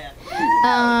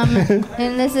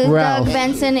 And this is Ralph. Doug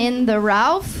Benson in The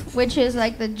Ralph, which is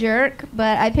like the jerk,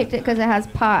 but I picked it because it has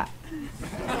pot.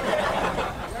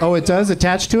 Oh, it does?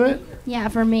 Attached to it? Yeah,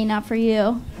 for me, not for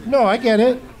you. No, I get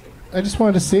it. I just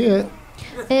wanted to see it.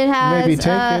 It Maybe has take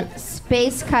a it.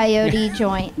 space coyote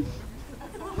joint.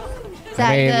 Is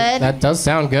that good? That does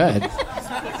sound good.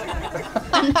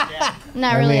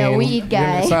 Not really a weed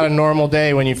guy. It's not a normal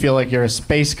day when you feel like you're a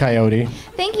space coyote.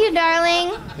 Thank you,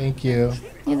 darling. Thank you.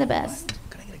 You're the best.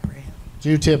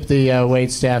 Do tip the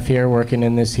wait staff here working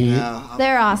in this heat.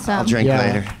 They're awesome. I'll drink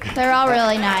later. They're all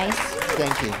really nice.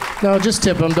 Thank you. No, just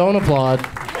tip them. Don't applaud.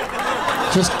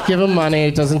 Just give them money.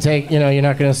 It doesn't take, you're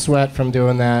not going to sweat from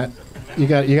doing that. You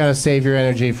got to save your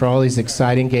energy for all these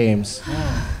exciting games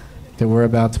that we're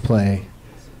about to play.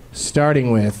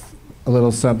 Starting with a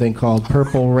little something called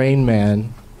Purple Rain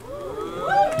Man.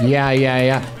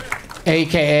 Yeah.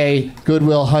 AKA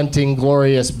Goodwill Hunting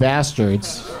Glorious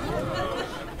Bastards.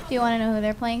 Do you want to know who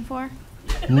they're playing for?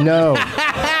 No.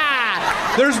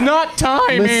 There's not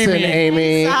time, Listen,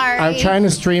 Amy. Sorry. I'm trying to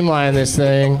streamline this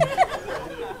thing.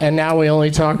 And now we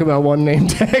only talk about one name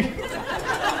tag.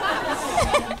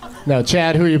 No,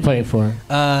 Chad, who are you playing for?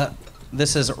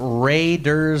 This is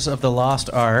Raiders of the Lost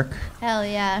Ark. Hell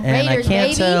yeah. And Raiders, I can't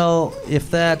baby. tell if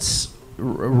that's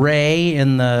Ray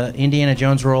in the Indiana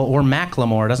Jones role or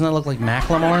Macklemore. Doesn't that look like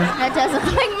Macklemore? That doesn't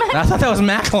look like I thought that was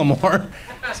Macklemore.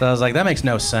 So I was like, that makes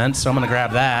no sense, so I'm going to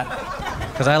grab that.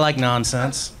 Because I like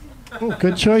nonsense. Oh,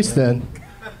 good choice, then.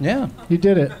 Yeah. You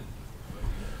did it.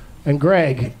 And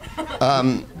Greg.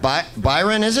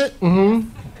 Byron, is it? Mm-hmm.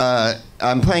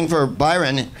 I'm playing for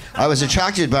Byron. I was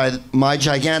attracted by my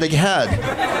gigantic head.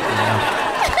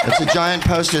 It's a giant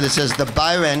poster that says the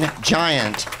Byron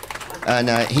Giant. And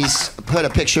he's put a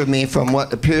picture of me from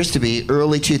what appears to be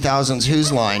early 2000s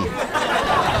Who's Line.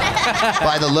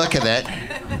 By the look of it.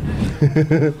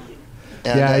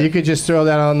 Yeah, you could just throw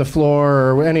that on the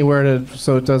floor or anywhere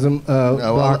so it doesn't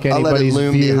block I'll anybody's let it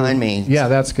loom view. behind me. Yeah,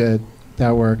 that's good.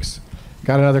 That works.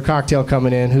 Got another cocktail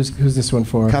coming in. Who's this one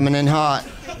for? Coming in hot.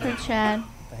 For Chad.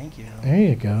 Thank you. There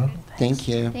you go. Thank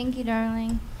you. Thank you,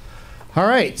 darling. All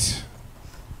right.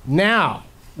 Now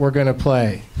we're going to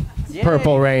play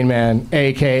Purple Rain Man,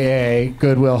 a.k.a.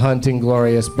 Goodwill Hunting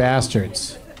Glorious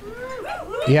Bastards.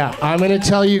 Yeah, I'm going to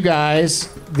tell you guys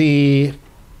the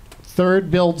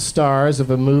third build stars of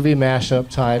a movie mashup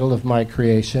title of my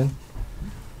creation,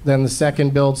 then the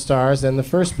second build stars, then the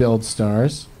first build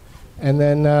stars, and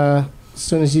then as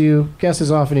soon as you guess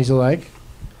as often as you like,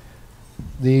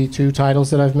 the two titles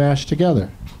that I've mashed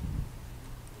together.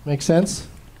 Make sense?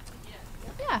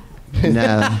 Yeah.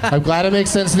 No. I'm glad it makes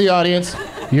sense to the audience.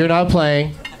 You're not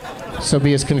playing, so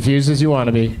be as confused as you want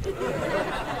to be.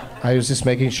 I was just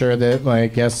making sure that my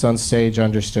guests on stage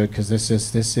understood, because this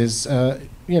is I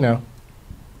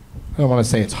don't want to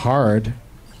say it's hard,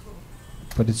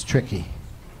 but it's tricky.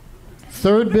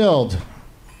 Third build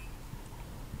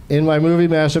in my movie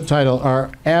mashup title are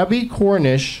Abby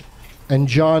Cornish and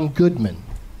John Goodman.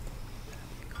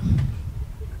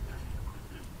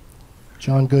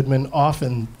 John Goodman,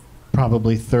 often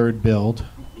probably third build.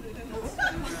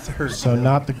 So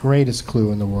not the greatest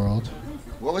clue in the world.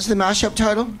 What was the mashup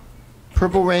title?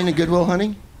 Purple Rain and Goodwill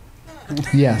Hunting?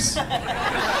 Yes.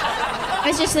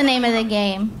 It's just the name of the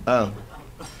game. Oh,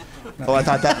 I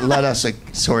thought that led us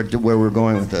sort of to where we're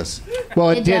going with this. Well,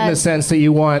 it It did in the does. sense that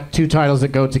you want two titles that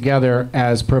go together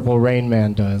as Purple Rain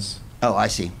Man does. Oh, I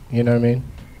see. You know what I mean?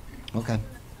 Okay.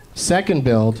 Second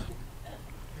build,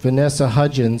 Vanessa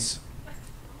Hudgens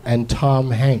and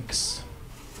Tom Hanks.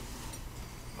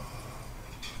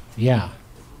 Yeah.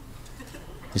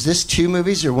 Is this two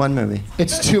movies or one movie?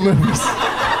 It's two movies.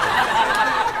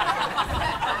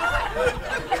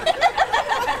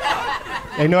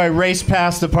 I know I raced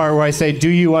past the part where I say, do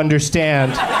you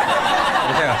understand?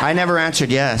 I never answered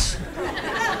yes.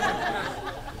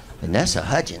 Vanessa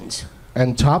Hudgens.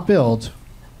 And top build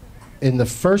in the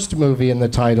first movie in the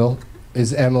title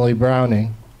is Emily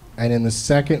Browning, and in the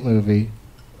second movie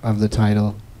of the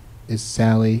title is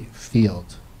Sally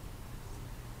Field.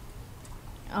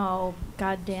 Oh,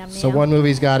 goddamn me. So one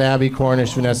movie's got Abby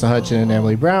Cornish, Vanessa Hudgens, and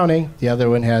Emily Browning. The other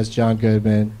one has John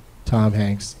Goodman, Tom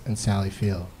Hanks, and Sally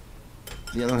Field.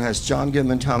 The other one has John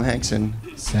Goodman, Tom Hanks, and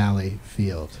Sally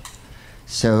Field.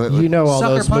 so. You know all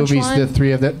Sucker those movies, Punchline? the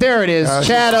three of them. There it is,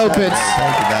 Chad Opitz.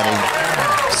 Thank you, buddy.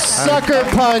 Sucker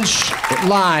punch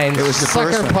line. It was the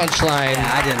Sucker first one. punch line.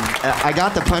 I didn't. I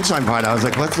got the punchline part. I was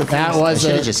like, "What's the?" That first? was I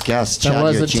should a- have just guessed. Chad, That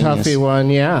was you're a genius. toughie one,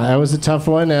 yeah. That was a tough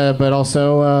one, but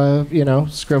also,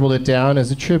 scribbled it down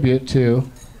as a tribute to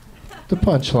the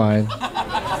punchline.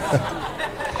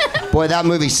 Boy, that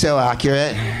movie's so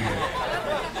accurate.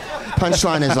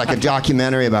 Punchline is like a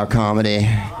documentary about comedy.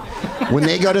 When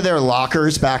they go to their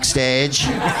lockers backstage,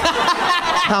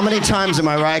 how many times am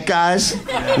I right, guys?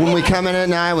 When we come in at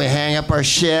night, we hang up our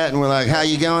shit and we're like, "How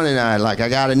you going tonight?" Like, "I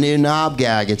got a new knob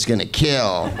gag. It's gonna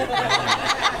kill."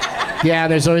 Yeah,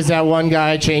 there's always that one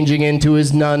guy changing into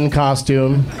his nun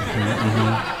costume.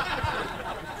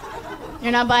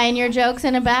 You're not buying your jokes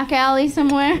in a back alley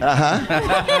somewhere?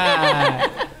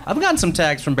 I've gotten some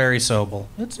tags from Barry Sobel.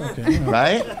 It's okay.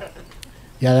 Right?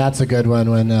 Yeah, that's a good one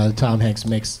when Tom Hanks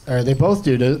makes, or they both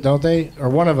do, don't they? Or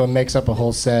one of them makes up a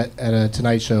whole set at a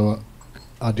Tonight Show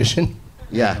audition.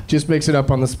 Yeah. Just makes it up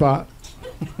on the spot.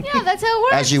 Yeah, that's how it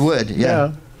works. As you would,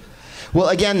 yeah. Well,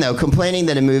 again, though, complaining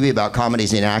that a movie about comedy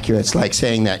is inaccurate, it's like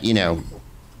saying that, you know,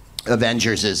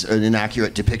 Avengers is an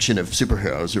inaccurate depiction of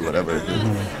superheroes or whatever.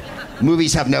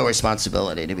 Movies have no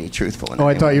responsibility to be truthful. Oh,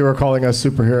 I thought you were calling us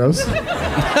superheroes.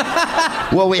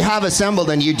 Well, we have assembled,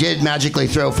 and you did magically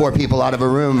throw 4 people out of a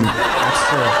room. That's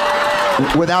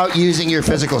true. Without using your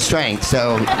physical strength.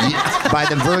 So, by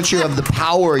the virtue of the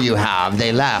power you have,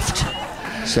 they left.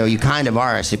 So you kind of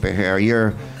are a superhero.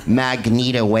 You're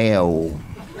Magneto Whale.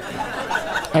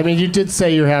 I mean, you did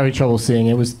say you were having trouble seeing.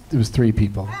 It was 3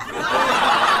 people.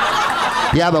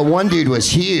 Yeah, but one dude was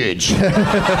huge.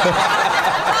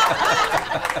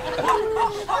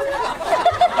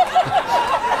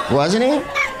 Wasn't he?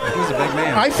 He's a big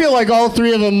man. I feel like all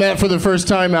 3 of them met for the first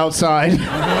time outside.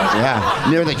 Yeah,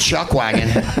 near the chuck wagon.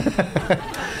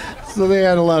 So they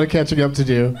had a lot of catching up to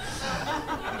do.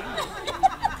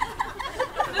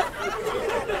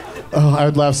 Oh, I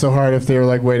would laugh so hard if they were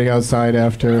like waiting outside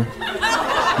after.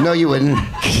 No, you wouldn't.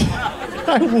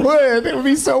 I would. It would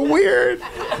be so weird.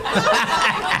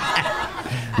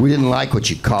 We didn't like what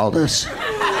you called us.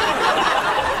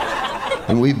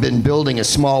 And we've been building a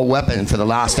small weapon for the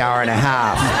last hour and a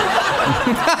half.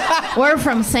 We're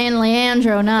from San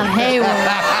Leandro, not Hayward.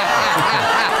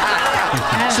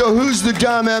 So who's the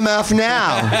dumb MF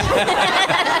now?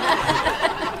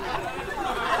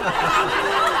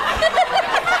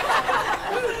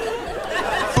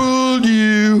 Fooled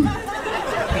you.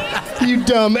 You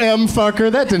dumb M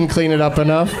fucker. That didn't clean it up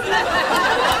enough.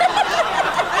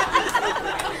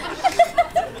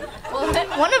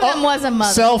 One of them was a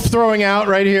mother. Self-throwing out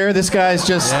right here. This guy's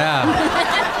just...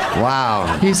 Yeah.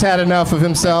 Wow. He's had enough of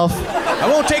himself. I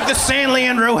won't take the San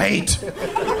Leandro hate.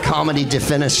 Comedy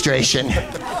defenestration.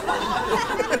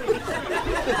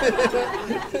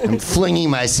 I'm flinging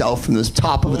myself from the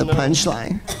top of the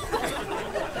punchline.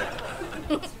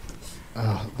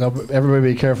 No, but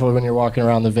everybody be careful when you're walking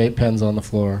around the vape pens on the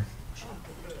floor.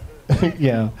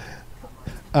 Yeah.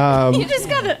 You just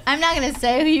got to... I'm not going to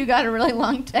say who you got a really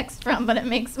long text from, but it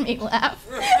makes me laugh.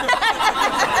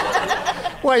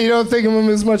 Why, you don't think of him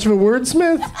as much of a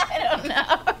wordsmith? I don't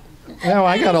know. Now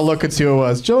I got to look and see who it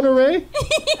was. Jonah Ray?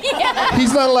 Yeah.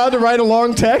 He's not allowed to write a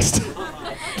long text? It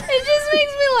just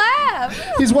makes me laugh.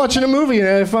 He's watching a movie and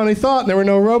had a funny thought and there were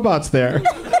no robots there.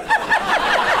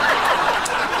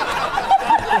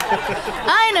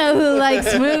 I know who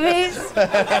likes movies.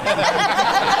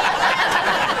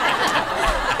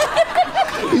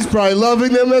 He's probably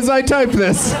loving them as I type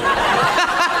this.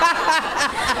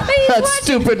 That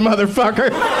stupid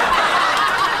motherfucker.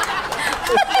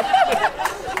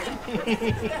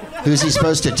 Who's he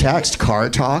supposed to text? Car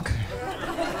talk?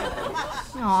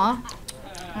 Aw.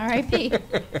 R.I.P.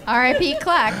 R.I.P.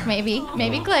 Clack, maybe.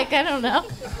 Maybe Click, I don't know.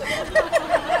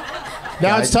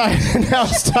 Now it's time. Now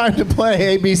it's time to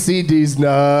play ABCD's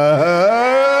Nuts.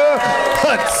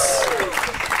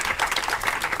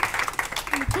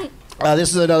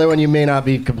 This is another one you may not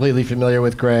be completely familiar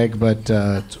with, Greg, but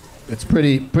it's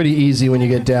pretty easy when you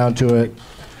get down to it.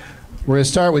 We're gonna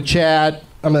start with Chad.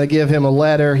 I'm gonna give him a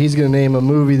letter. He's gonna name a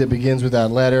movie that begins with that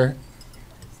letter.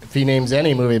 If he names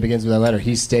any movie that begins with that letter,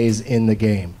 he stays in the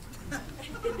game.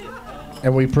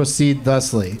 And we proceed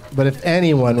thusly. But if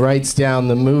anyone writes down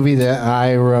the movie that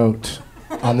I wrote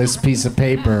on this piece of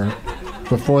paper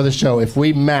before the show, if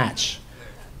we match,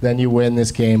 then you win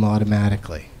this game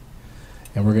automatically.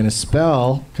 And we're going to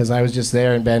spell, because I was just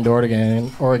there in Bend,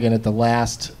 Oregon at the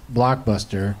last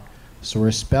Blockbuster. So we're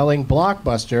spelling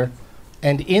Blockbuster.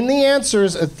 And in the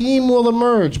answers, a theme will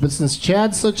emerge. But since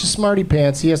Chad's such a smarty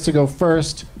pants, he has to go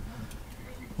first.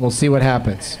 We'll see what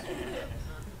happens.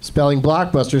 Spelling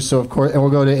Blockbuster, so of course, and we'll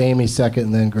go to Amy second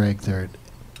and then Greg third.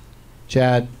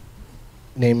 Chad,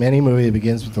 name any movie that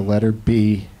begins with the letter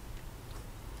B.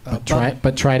 But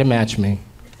try to match me.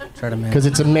 Try to match. Because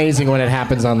it's amazing when it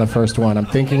happens on the first one. I'm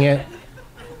thinking it.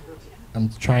 I'm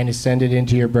trying to send it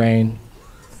into your brain.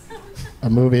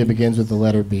 A movie that begins with the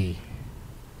letter B.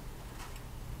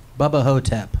 Bubba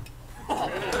Hotep.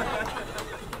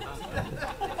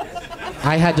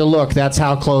 I had to look. That's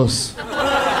how close.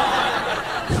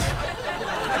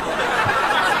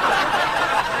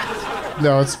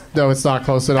 No, it's not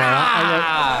close at all.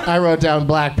 I wrote down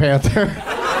Black Panther.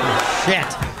 Shit.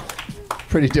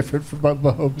 Pretty different from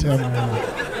Bubba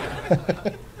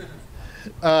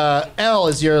Hotep. L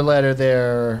is your letter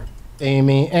there,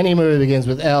 Amy. Any movie begins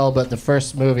with L, but the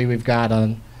first movie we've got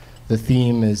on the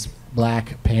theme is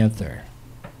Black Panther.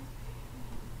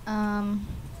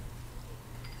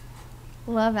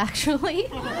 Love Actually.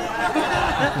 I'm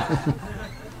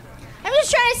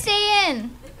just trying to stay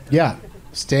in. Yeah,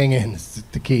 staying in is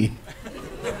the key.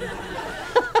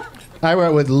 I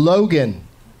went with Logan.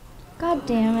 God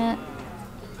damn it.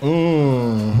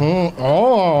 Mm-hmm.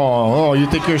 Oh, you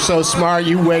think you're so smart?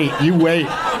 You wait.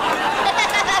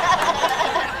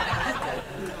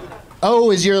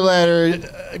 O is your letter,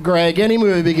 Greg. Any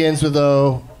movie begins with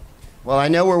O. Well, I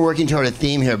know we're working toward a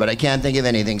theme here, but I can't think of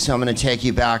anything, so I'm going to take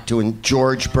you back to when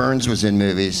George Burns was in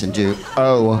movies and do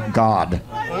Oh, God.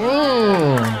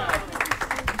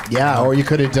 Yeah, or you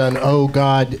could have done Oh,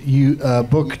 God, you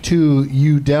Book 2,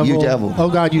 You Devil. You Devil. Oh,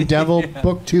 God, You Devil,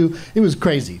 Book 2. It was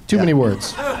crazy. Too many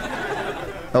words.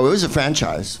 Oh, it was a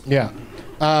franchise. Yeah.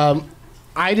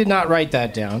 I did not write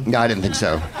that down. No, I didn't think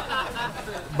so.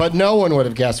 But no one would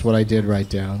have guessed what I did write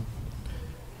down.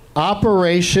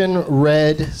 Operation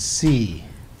Red Sea.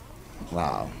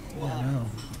 Wow.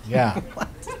 Yeah.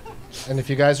 And if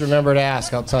you guys remember to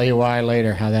ask, I'll tell you why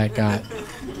later how that got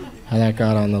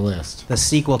on the list. The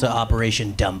sequel to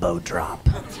Operation Dumbo Drop.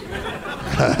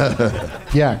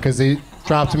 Yeah, because they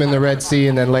dropped him in the Red Sea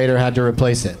and then later had to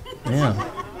replace it.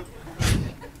 Yeah.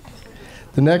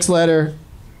 The next letter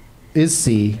is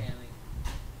C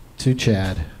to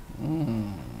Chad.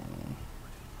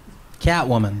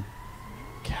 Catwoman.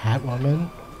 Catwoman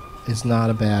is not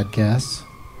a bad guess.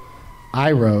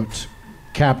 I wrote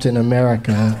Captain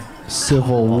America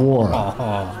Civil War.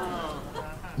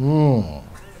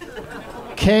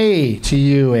 K to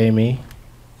you, Amy.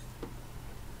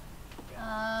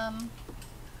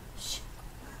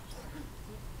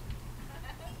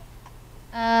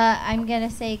 I'm gonna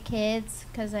say kids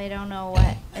because I don't know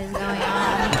what is going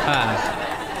on.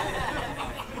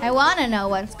 I want to know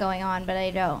what's going on, but I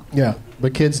don't. Yeah,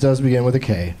 but kids does begin with a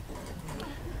K.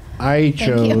 I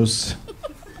chose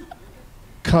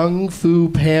Kung Fu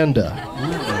Panda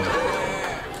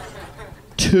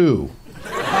 2.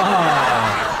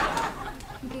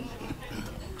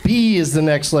 B is the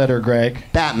next letter, Greg.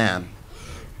 Batman.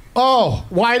 Oh,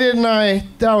 why didn't I?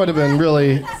 That would have been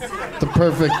really the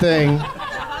perfect thing.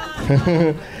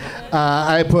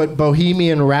 I put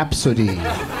Bohemian Rhapsody.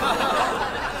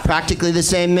 Practically the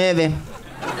same movie.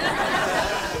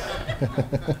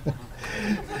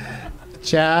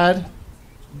 Chad,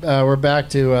 we're back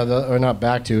to, or not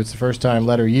back to, it's the first time,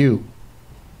 letter U.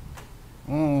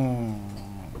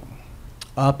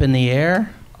 Up in the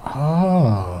Air.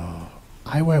 Oh,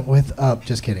 I went with Up.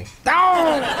 Just kidding. No,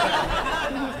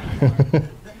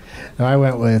 I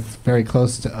went with very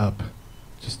close to Up.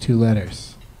 Just 2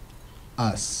 letters.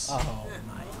 Us. Oh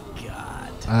my God.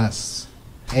 Us.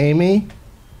 Amy?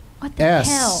 What the S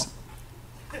hell?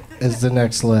 is the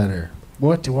next letter.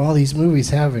 What do all these movies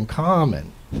have in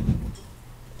common?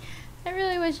 I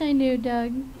really wish I knew,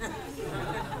 Doug.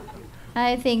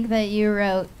 I think that you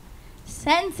wrote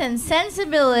Sense and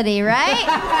Sensibility, right?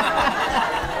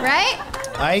 Right?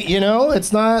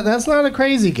 That's not a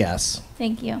crazy guess.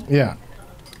 Thank you. Yeah.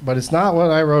 But it's not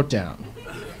what I wrote down.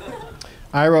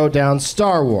 I wrote down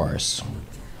Star Wars,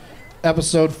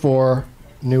 Episode 4,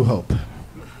 New Hope.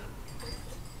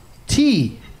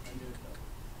 T.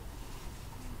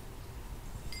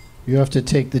 You have to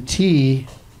take the T,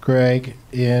 Greg,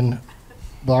 in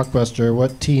Blockbuster.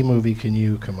 What T movie can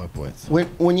you come up with?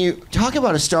 When you talk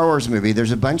about a Star Wars movie,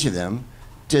 there's a bunch of them.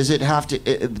 Does it have to?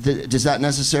 Does that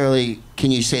necessarily?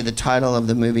 Can you say the title of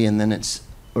the movie and then it's,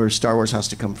 or Star Wars has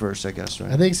to come first? I guess,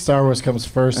 right? I think Star Wars comes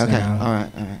first Okay. now. All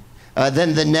right.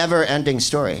 Then the never-ending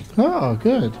story. Oh,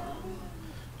 good.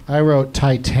 I wrote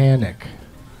Titanic.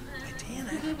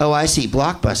 Oh, I see.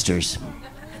 Blockbusters.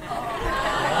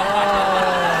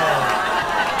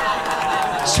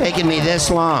 It's taken me this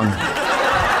long. Oh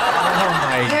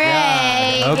my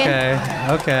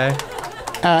God. Okay.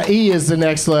 E is the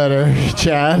next letter,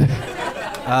 Chad.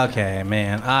 Okay,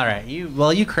 man. All right.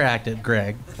 You cracked it,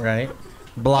 Greg. Right?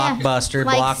 Blockbuster.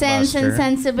 Like Blockbuster. Sense and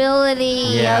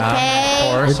Sensibility, okay?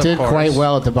 Of course. It did quite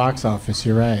well at the box office.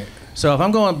 You're right. So if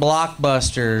I'm going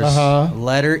blockbusters,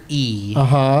 letter E,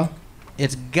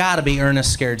 it's got to be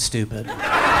Ernest Scared Stupid.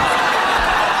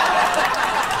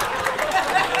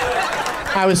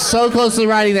 I was so close to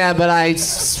writing that, but I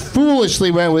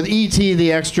foolishly went with E.T.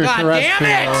 the Extraterrestrial. God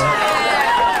damn it!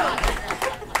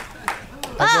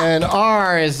 And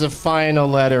R is the final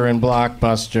letter in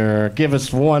Blockbuster. Give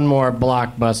us one more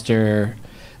Blockbuster.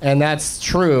 And that's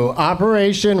true.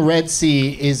 Operation Red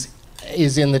Sea is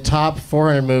in the top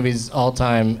 400 movies all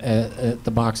time at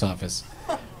the box office.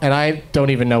 And I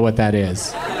don't even know what that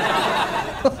is.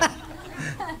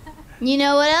 You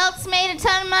know what else made a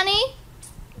ton of money?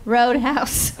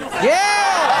 Roadhouse.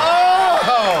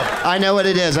 I know what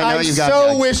it is. I know what you got.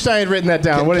 I so wished I had written that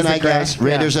down. What is Can it, I guess?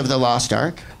 Greg? Raiders of the Lost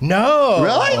Ark? No.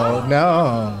 Really?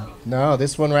 No.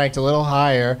 This one ranked a little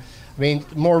higher. I mean,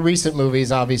 more recent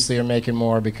movies obviously are making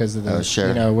more because of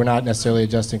the, we're not necessarily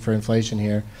adjusting for inflation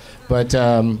here. But,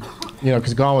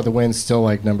 because Gone with the Wind's still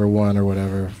like number one or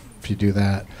whatever if you do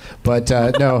that. But,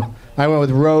 no, I went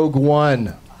with Rogue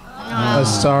One, a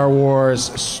Star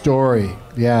Wars story.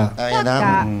 Yeah.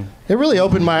 That one. It really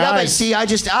opened my Yeah, eyes. but see, I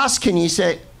just asked, can you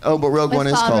say, but Rogue One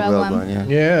is called Rogue One.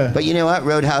 Yeah. But you know what?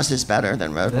 Roadhouse is better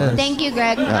than Rogue One. Thank you,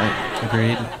 Greg.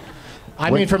 Agreed. I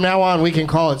mean, from now on, we can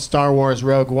call it Star Wars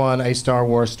Rogue One, a Star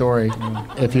Wars story,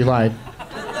 if you like.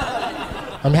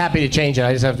 I'm happy to change it.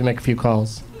 I just have to make a few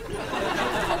calls.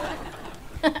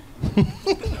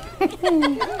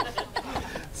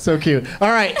 So cute. All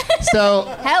right, so...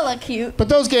 Hella cute. But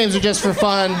those games are just for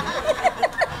fun.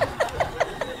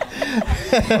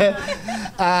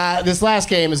 This last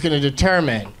game is going to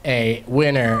determine a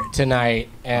winner tonight,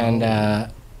 and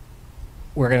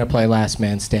we're going to play Last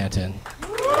Man Stanton.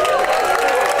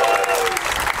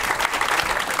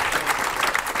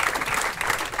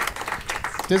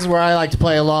 This is where I like to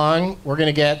play along. We're going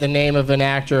to get the name of an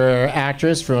actor or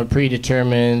actress from a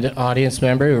predetermined audience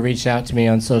member who reached out to me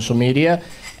on social media.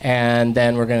 And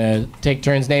then we're going to take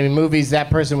turns naming movies that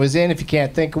person was in. If you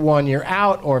can't think of one, you're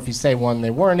out. Or if you say one they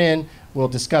weren't in, we'll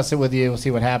discuss it with you. We'll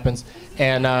see what happens.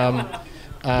 And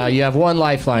you have one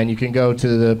lifeline. You can go to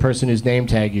the person whose name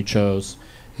tag you chose.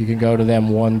 You can go to them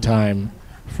one time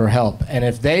for help. And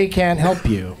if they can't help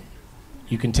you,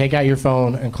 you can take out your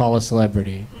phone and call a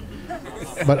celebrity.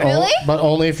 But, really? But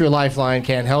only if your lifeline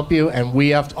can't help you, and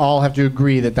we all have to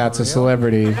agree that that's a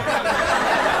celebrity. Are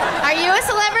you a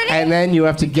celebrity? And then you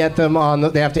have to get them on.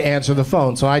 They have to answer the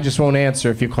phone. So I just won't answer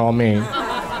if you call me.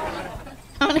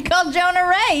 I'm gonna call Jonah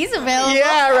Ray. He's available.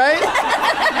 Yeah, right.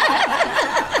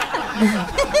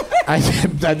 I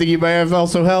think you might have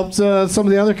also helped some of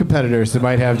the other competitors that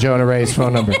might have Jonah Ray's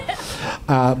phone number.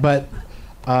 But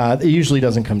it usually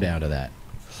doesn't come down to that.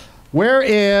 Where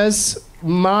is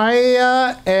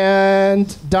Maya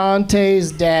and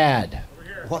Dante's dad?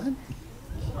 What?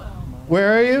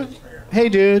 Where are you? Hey,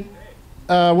 dude.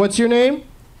 What's your name?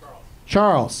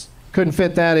 Charles. Couldn't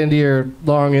fit that into your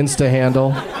long Insta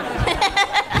handle.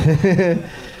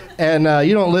 And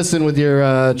you don't listen with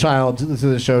your child to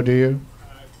the show, do you?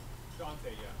 Dante,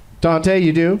 yeah. Dante,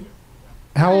 you do?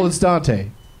 How old is Dante?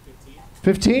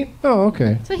 15? Oh,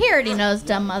 okay. So he already knows,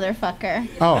 dumb motherfucker.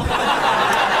 Oh.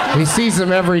 He sees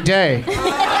them every day. Hey,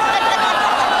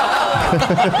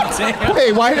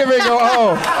 why did everybody go,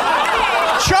 oh?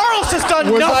 Charles has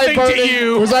done nothing to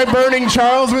you. Was I burning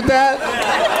Charles with that?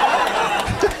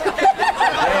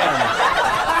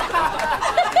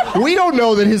 We don't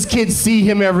know that his kids see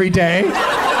him every day.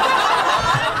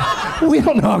 We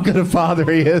don't know how good a father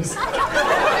he is.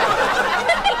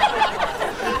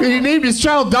 He named his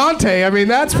child Dante. I mean,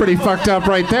 that's pretty fucked up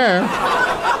right there.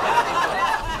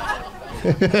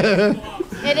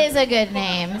 It is a good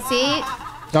name. See?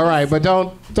 All right, but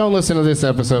don't listen to this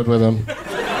episode with him.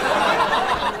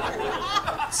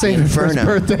 Save it for his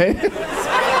birthday.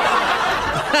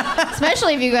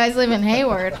 Especially if you guys live in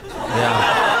Hayward.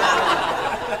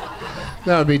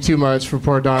 That would be too much for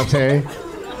poor Dante.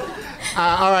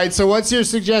 All right, so what's your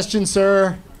suggestion,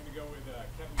 sir? I'm going to go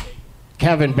with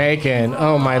Kevin Bacon.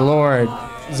 Oh my lord,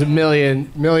 there's a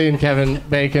million Kevin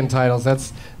Bacon titles.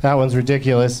 That one's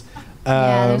ridiculous.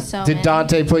 There's so did many.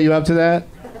 Dante put you up to that?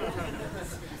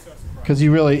 Because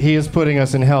he is putting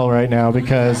us in hell right now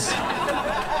because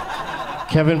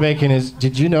Kevin Bacon is.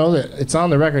 Did you know that it's on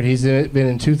the record? He's been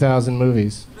in 2,000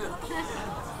 movies.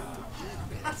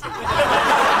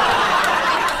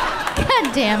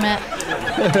 God damn it.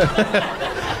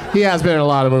 He has been in a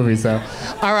lot of movies, though.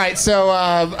 All right, so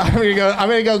I'm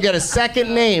gonna go get a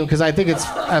second name because I think it's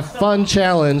a fun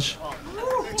challenge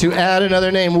to add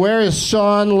another name. Where is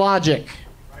Sean Logic?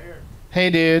 Right here. Hey,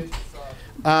 dude.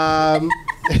 I'll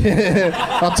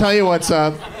tell you what's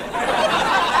up.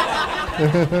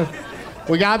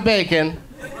 We got Bacon.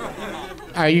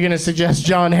 Are you gonna suggest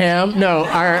John Hamm? No.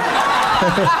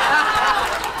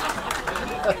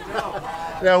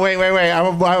 No, wait.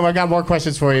 I got more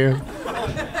questions for you.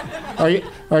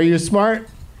 Are you a smart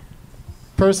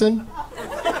person?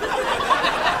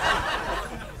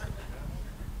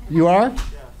 You are?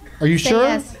 Are you Say sure?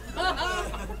 yes.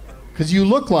 Because you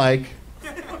look like.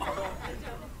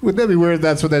 Wouldn't that be weird if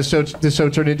that's what this show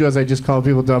turned into as I just called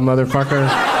people dumb motherfucker?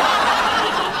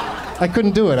 I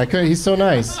couldn't do it. He's so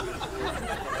nice.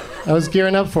 I was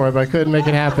gearing up for it, but I couldn't make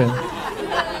it happen.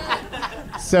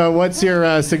 So what's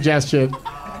your suggestion?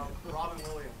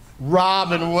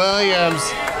 Robin Williams,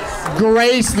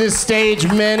 graced this stage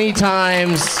many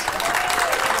times.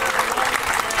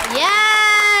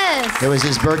 Yes! It was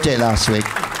his birthday last week.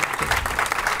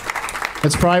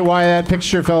 That's probably why that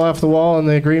picture fell off the wall in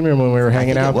the green room when we were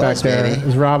hanging out back there. maybe.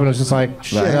 Because Robin was just like,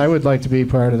 shit, Right. I would like to be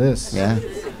part of this. Yeah.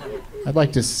 I'd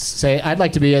like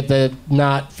to be at the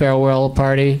not farewell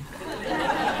party.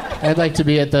 I'd like to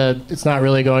be at the it's not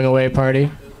really going away party.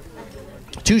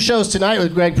 2 shows tonight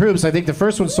with Greg Proops. I think the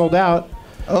first one sold out.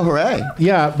 Oh, hooray.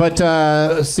 Yeah,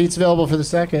 but seats available for the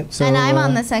second. So, And I'm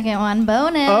on the second one.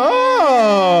 Bonus.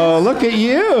 Oh, look at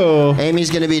you. Amy's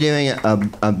going to be doing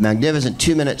a magnificent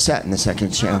 2-minute set in the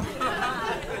second show.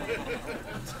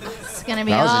 It's going to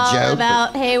be That was a all joke,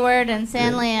 about Hayward and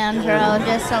San Leandro.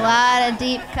 Just a lot of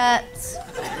deep cuts.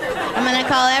 I'm going to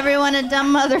call everyone a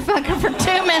dumb motherfucker for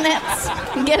 2 minutes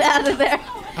and get out of there.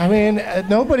 I mean,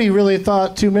 nobody really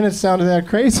thought 2 minutes sounded that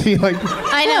crazy. Like,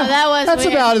 I know, that was that's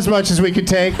weird. about as much as we could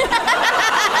take.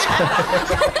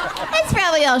 That's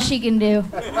probably all she can do.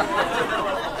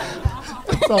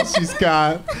 That's all she's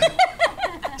got.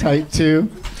 Type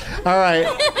 2. All right.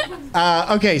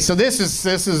 Okay, so this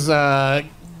is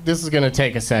going to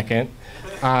take a second.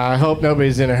 I hope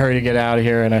nobody's in a hurry to get out of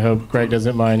here, and I hope Greg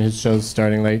doesn't mind his show's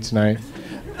starting late tonight.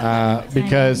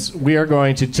 Because we are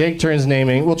going to take turns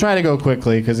naming. We'll try to go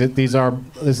quickly because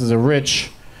this is a rich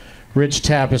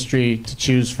tapestry to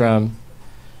choose from.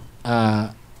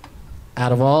 Out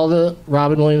of all the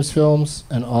Robin Williams films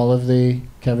and all of the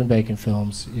Kevin Bacon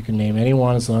films, you can name any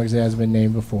one as long as it hasn't been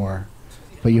named before,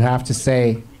 but you have to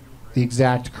say the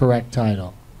exact correct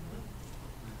title.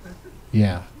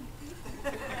 Yeah.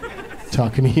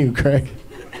 Talking to you, Craig.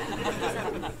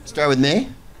 Start with me?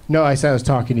 No, I said I was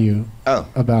talking to you Oh.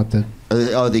 about the.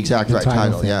 The exact The right title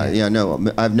title. thing, Yeah, yeah. no.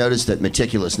 I've noticed that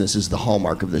meticulousness is the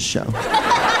hallmark of this show.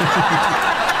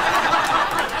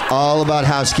 All about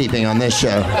housekeeping on this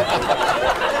show.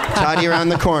 Tidy around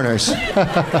the corners.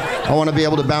 I want to be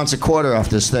able to bounce a quarter off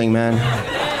this thing, man.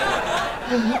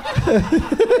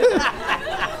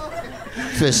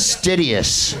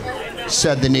 Fastidious,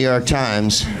 said the New York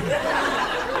Times.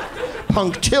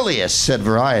 Punctilious, said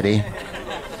Variety.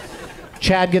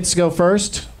 Chad gets to go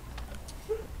first.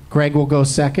 Greg will go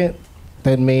second.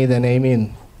 Then me, then Amy,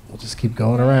 and we'll just keep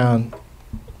going around.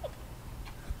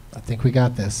 I think we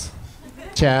got this.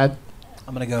 Chad.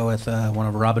 I'm going to go with one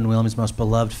of Robin Williams' most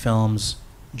beloved films,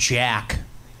 Jack.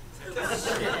 Okay,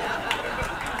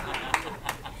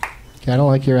 I don't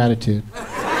like your attitude.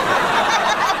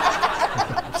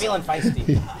 Feeling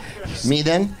feisty. Me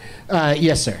then?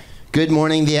 Yes, sir. Good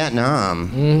Morning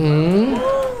Vietnam.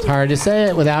 It's hard to say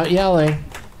it without yelling.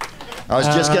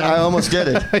 I almost did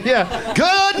it. Yeah.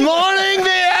 Good Morning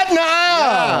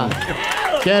Vietnam!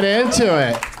 Get into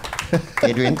it.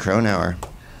 Adrian Cronauer.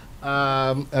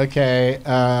 Okay.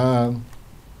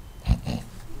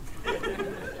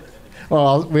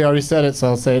 Well, we already said it, so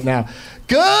I'll say it now.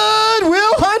 Good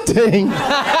Will Hunting.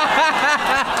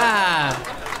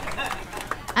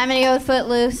 I'm going to go with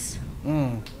Footloose.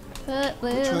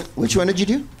 Footloose. Which one did you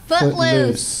do?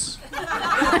 Footloose.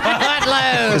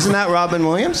 Isn't that Robin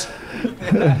Williams?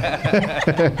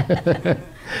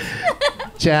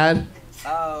 Chad.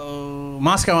 Oh,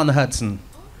 Moscow on the Hudson.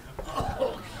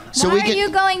 So Why are you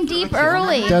going deep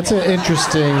early? That's an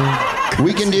interesting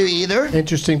do either.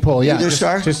 poll. Yeah, Either just,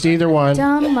 star? just either one.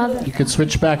 Dumb mother. You could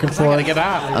switch back and forth. Get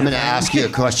out. I'm going to ask you a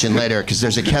question later because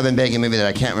there's a Kevin Bacon movie that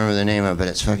I can't remember the name of, but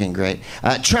it's fucking great.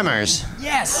 Tremors.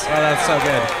 Yes. Oh, that's so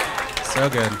good. So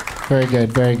good. Very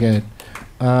good, very good.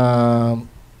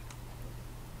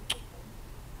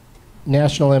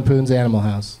 National Lampoon's Animal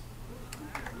House.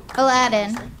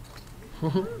 Aladdin.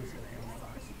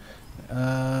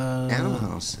 Animal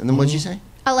House. And then what'd you say?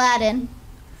 Aladdin.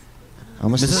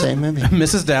 Almost the same movie.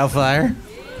 Mrs. Doubtfire.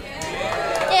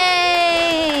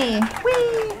 Yay!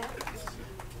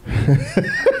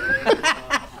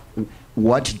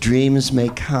 What Dreams May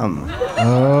Come.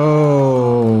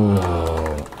 Oh.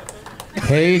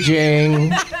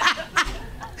 Paging.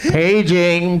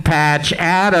 Paging Patch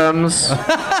Adams.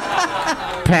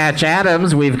 Patch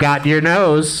Adams, we've got your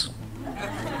nose.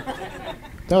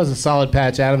 That was a solid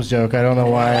Patch Adams joke. I don't know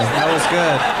why. That was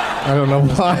good. I don't know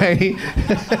why.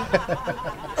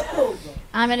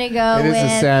 I'm going to go It is with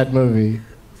a sad movie.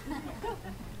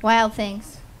 Wild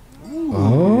Things.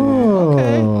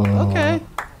 Oh. Okay.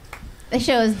 They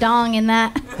show his dong in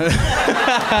that.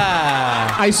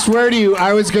 I swear to you,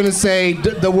 I was going to say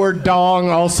the word dong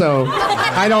also.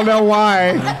 I don't know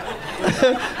why.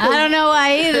 I don't know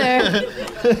why either.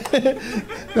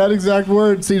 That exact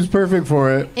word seems perfect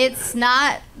for it. It's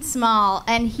not small,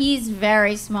 and he's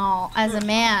very small as a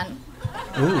man.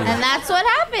 And that's what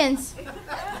happens.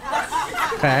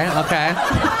 Okay.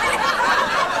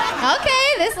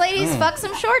 Okay, this lady's fucked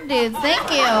some short dudes.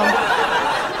 Thank you.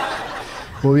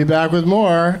 We'll be back with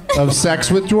more of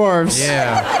Sex with Dwarves.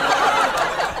 Yeah.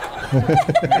 All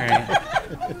right.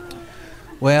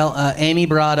 Well, Amy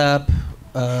brought up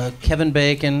Kevin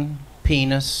Bacon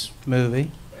penis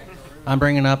movie. I'm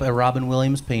bringing up a Robin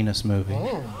Williams penis movie.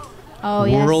 Oh,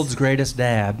 yes. World's Greatest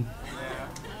Dad.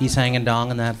 He's hanging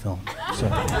dong in that film. So,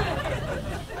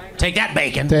 take that,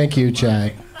 Bacon. Thank you,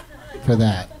 Chad, for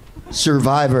that.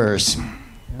 Survivors.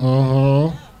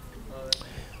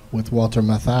 With Walter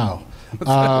Matthau.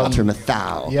 Walter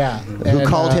Matthau. Yeah. Who and,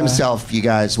 called himself, you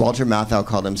guys, Walter Matthau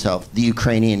called himself the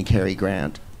Ukrainian Cary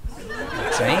Grant.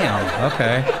 Damn.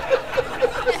 Okay.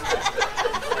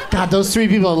 God, those three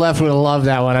people that left would have loved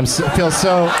that one. I feel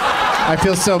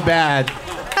so bad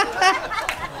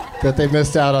that they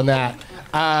missed out on that.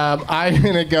 I'm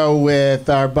gonna go with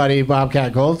our buddy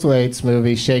Bobcat Goldthwait's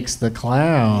movie Shakes the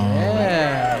Clown.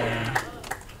 Yeah.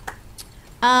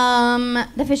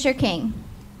 The Fisher King.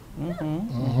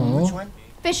 Which one?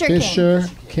 Fisher King. Fisher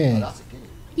King.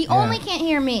 He only can't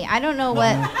hear me. I don't know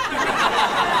what.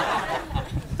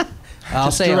 I'll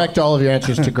Just say direct all of your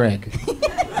answers to Greg.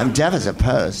 I'm deaf as a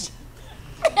post.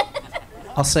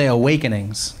 I'll say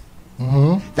Awakenings.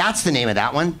 That's the name of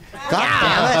that one. God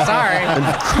damn it. Sorry.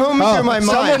 I'm combing through my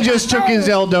Someone mind. just took his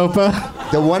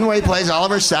L-Dopa. The one where he plays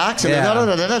Oliver Sacks. And Yeah.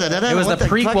 It was the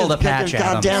prequel to Patch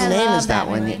Adams. goddamn I name love is that that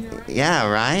one? movie. Yeah,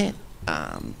 right?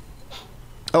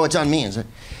 Oh, it's on me, is it?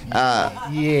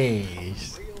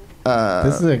 Yes.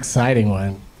 This is an exciting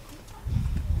one.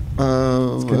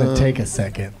 It's gonna take a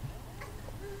second.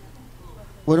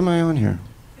 What am I on here?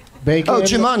 Bacon. Oh,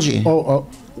 Jumanji. Oh,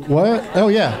 what? Oh,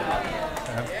 yeah.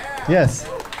 Yes.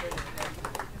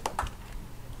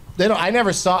 They don't. I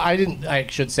never saw. I didn't. I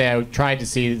should say I tried to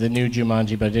see the new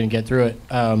Jumanji, but I didn't get through it.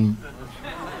 I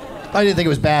didn't think it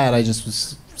was bad. I just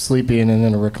was sleepy and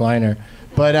in a recliner.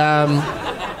 But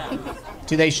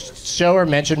do they show or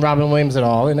mention Robin Williams at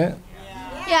all in it?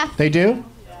 Yeah. They do.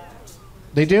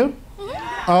 They do.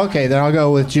 Oh, okay, then I'll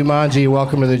go with Jumanji.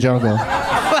 Welcome to the Jungle.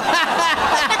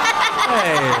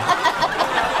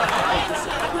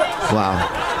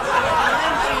 Wow.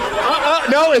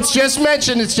 No, it's just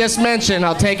mentioned. It's just mentioned.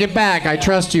 I'll take it back. I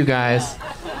trust you guys.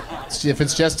 If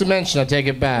it's just a mention, I'll take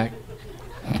it back.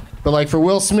 But like for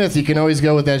Will Smith, you can always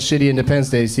go with that shitty Independence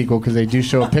Day sequel because they do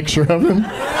show a picture of him.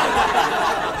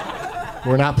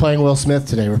 We're not playing Will Smith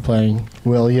today. We're playing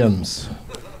Williams,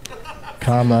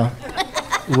 comma,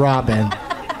 Robin.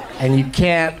 And you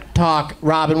can't talk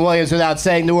Robin Williams without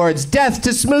saying the words "Death to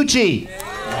Smoochie."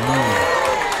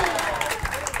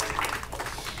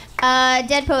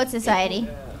 Dead Poet Society.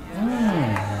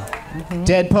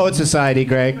 Dead Poet Society,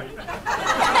 Greg.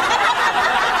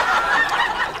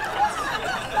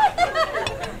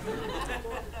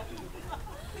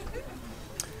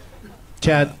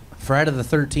 Chad. Friday the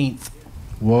 13th.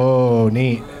 Whoa,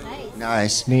 neat.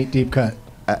 Nice. Neat deep cut.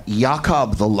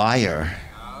 Jakob the Liar.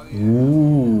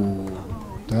 Ooh,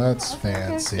 that's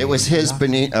fancy. It was his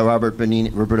Roberto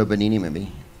Benigni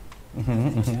movie.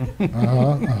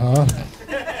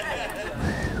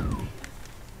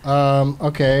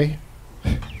 Okay.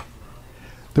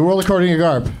 The World According to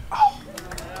Garp.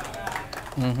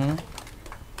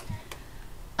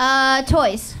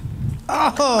 Toys.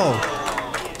 Oh!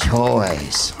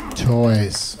 Toys.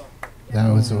 Toys. That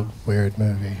was a weird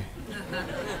movie.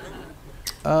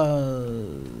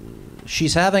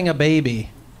 She's having a baby.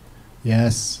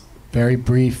 Yes. Very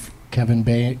brief Kevin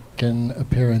Bacon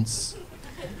appearance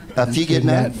A Few Good in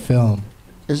Men. that film.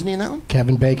 Isn't he in that one?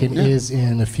 Kevin Bacon Yeah. is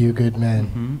in A Few Good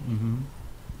Men.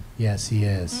 Yes, he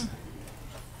is.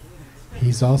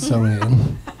 He's also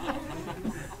in.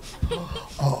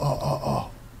 Oh.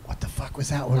 What the fuck was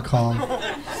that one called?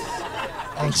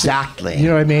 Exactly. You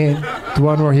know what I mean? The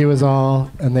one where he was all,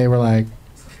 and they were like.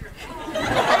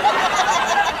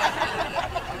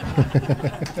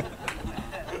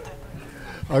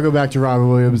 I'll go back to Robin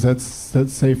Williams. That's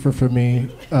safer for me.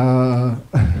 I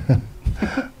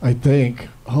think.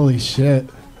 Holy shit.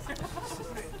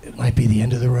 It might be the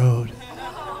end of the road.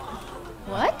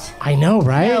 What? I know,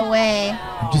 right? No way.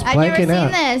 I'm just I've never blanking seen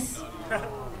out. this.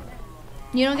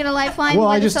 You don't get a lifeline? Well,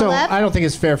 with I a just don't. celeb? I don't think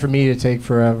it's fair for me to take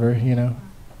forever. You know,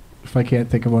 if I can't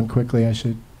think of one quickly, I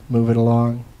should move it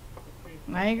along.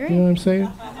 I agree. You know what I'm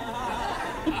saying?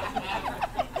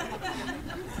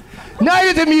 Night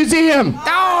at the museum.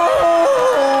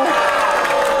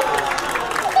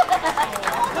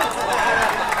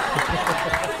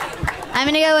 I'm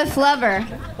gonna go with Flubber.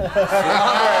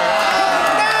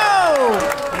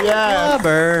 Yeah.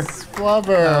 Flubber.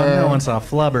 Flubber. Oh, no one saw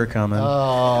Flubber coming. Oh,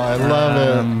 I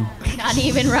love it. Not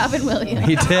even Robin Williams.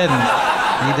 He didn't.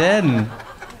 He didn't.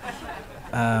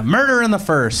 Murder in the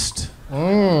First.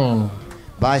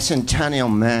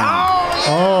 Bicentennial Man.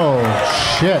 Oh,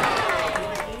 shit.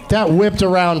 That whipped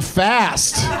around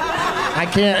fast. I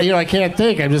can't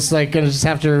think. I'm just like gonna just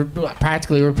have to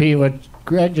practically repeat what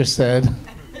Greg just said.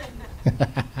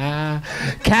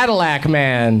 Cadillac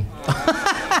Man.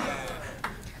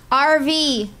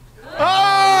 RV.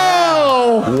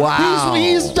 Oh! Wow.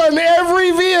 He's done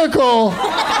every vehicle.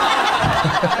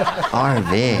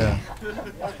 RV.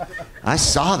 I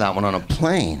saw that one on a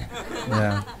plane.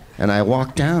 Yeah. And I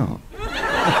walked out.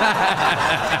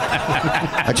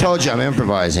 I told you I'm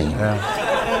improvising.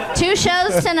 2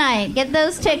 shows tonight. Get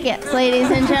those tickets, ladies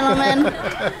and gentlemen.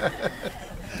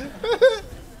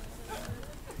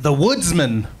 The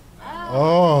Woodsman.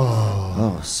 Oh.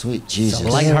 Oh, sweet Jesus. A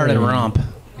lighthearted romp.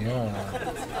 Yeah.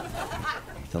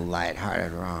 The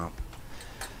lighthearted romp.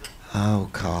 Oh,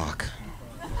 cock.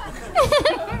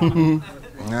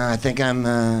 I think I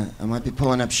might be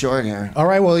pulling up short here. All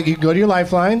right, well, you can go to your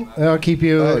lifeline. I'll keep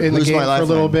you in the who's game my for a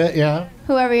little lifeline? bit. Yeah.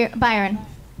 Whoever you're, Byron.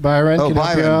 Byron, Oh, can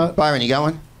help you out. Byron, you got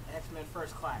one?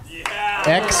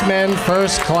 X-Men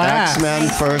First Class. X-Men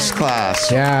First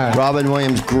Class. Yeah. Robin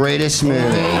Williams' greatest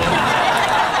movie.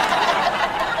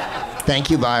 Thank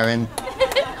you, Byron.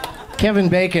 Kevin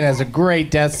Bacon has a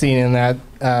great death scene in that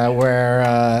where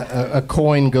a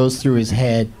coin goes through his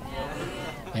head.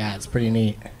 Yeah, it's pretty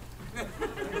neat.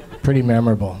 Pretty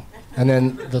memorable. And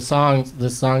then the songs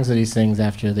that he sings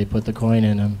after they put the coin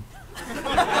in him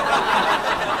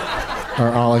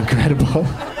are all incredible.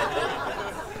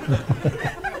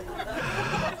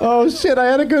 Oh shit, I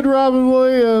had a good Robin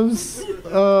Williams.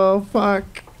 Oh fuck.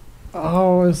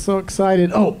 Oh, I was so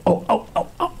excited. Oh.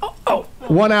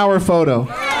 1 hour photo.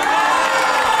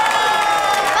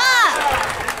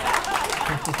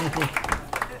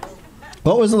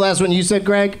 What was the last one you said,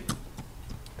 Greg?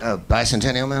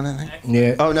 Bicentennial Man, I think?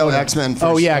 Yeah. Oh, no, X-Men First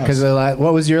Oh, yeah, Class. because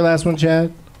what was your last one,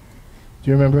 Chad? Do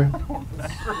you remember?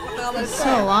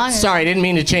 So long. Sorry, I didn't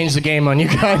mean to change the game on you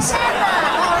guys.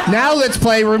 Now let's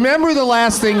play Remember the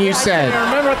Last Thing You Said.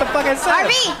 Remember what the fuck I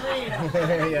said?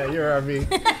 RV. Yeah, you're RV.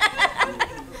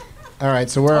 All right,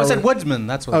 so where I are said we? Woodsman.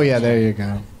 That's what. Oh, yeah, there you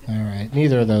go. All right.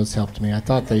 Neither of those helped me. I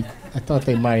thought they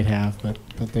might have, but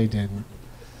they didn't.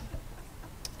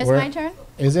 It's Where- my turn?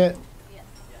 Is it?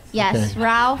 Yes. Okay.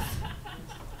 Ralph.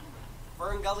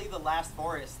 Fern Gully, The Last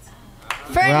Forest.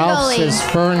 Fern Ralph Gully. says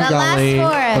Fern the Gully,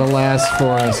 Last The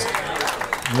Forest. Last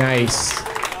Forest. Nice.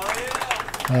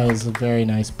 That was a very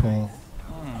nice pull.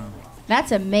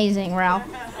 That's amazing, Ralph.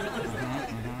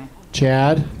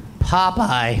 Chad?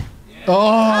 Popeye.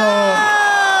 Oh!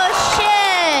 Oh,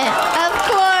 shit. Of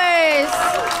course.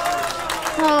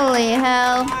 Holy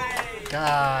hell.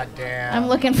 God damn. I'm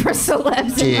looking for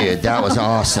celebs. in my Dude, that was phone.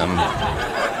 awesome.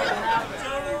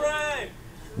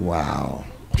 Wow.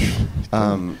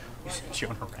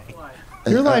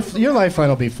 Your lifeline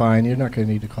will be fine. You're not going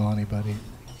to need to call anybody.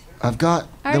 I've got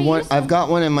Are the you one. so- I've got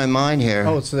one in my mind here,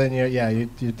 Oh, so then you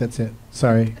that's it.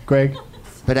 Sorry. Greg?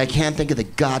 but I can't think of the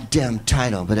goddamn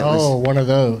title. But it Oh, was. one of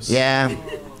those. Yeah.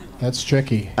 That's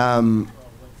tricky. I-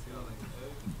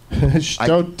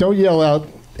 Don't yell out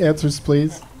answers,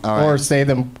 please. All right. Or say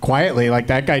them quietly like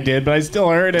that guy did, but I still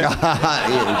heard it.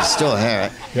 You still hear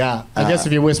it. Yeah. I guess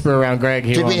if you whisper around Greg,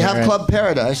 he Did won't we have hear it. Club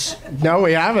Paradise? No,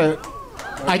 we haven't.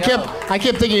 I kept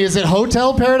thinking, is it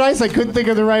Hotel Paradise? I couldn't think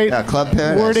of the right Yeah, Club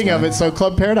Paradise. wording of yeah. it. So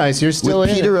Club Paradise, you're still With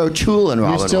in Peter it. O'Toole and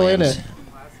Robin You're still Williams. in it.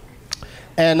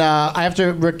 And I have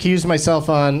to recuse myself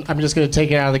on. I'm just going to take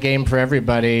it out of the game for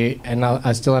everybody, and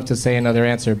I still have to say another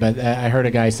answer. But I heard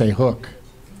a guy say hook.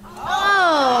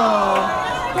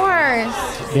 Oh, of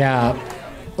course. Yeah,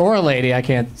 or a lady. I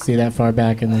can't see that far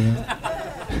back in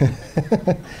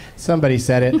the. Somebody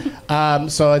said it.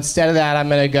 So instead of that, I'm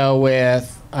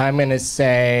going to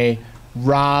say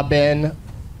Robin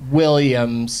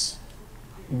Williams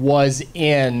was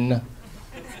in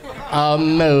a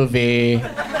movie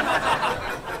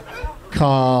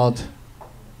called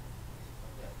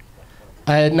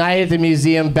A Night at the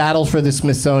Museum, Battle for the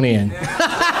Smithsonian.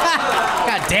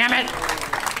 God damn it!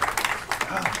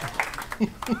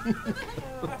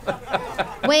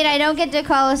 Wait, I don't get to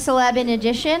call a celeb in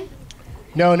addition?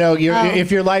 No, Oh.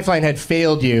 if your lifeline had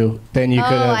failed you, then you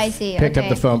could Oh, have I see, picked up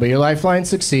okay. the phone. But your lifeline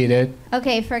succeeded.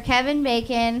 Okay, for Kevin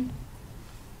Bacon,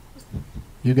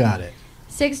 You got it.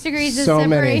 6 degrees of So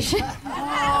many.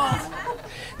 separation.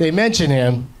 They mention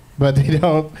him, but they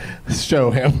don't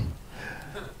show him.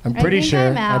 I'm I pretty think sure.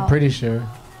 I'm out. I'm pretty sure.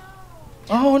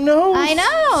 Oh no! I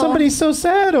know. Somebody's so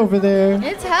sad over there.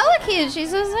 It's hella cute.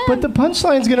 She's so sad. But the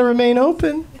punchline's gonna remain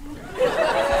open.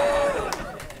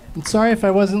 I'm sorry if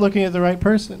I wasn't looking at the right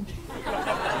person.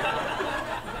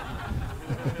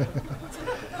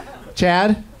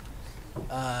 Chad?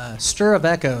 Stir of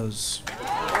Echoes.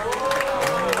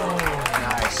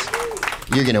 Nice.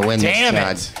 You're gonna win this,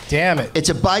 Chad. Damn it. It's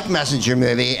a bike messenger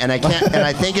movie, and I can't. And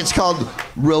I think it's called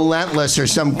Relentless or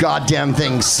some goddamn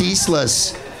thing.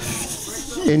 Ceaseless,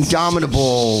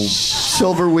 indomitable,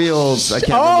 silver wheels. I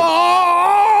can't.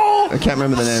 Oh! I can't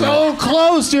remember the name. So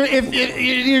close.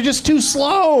 You're just too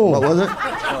slow. What was it?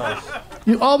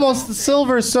 You almost the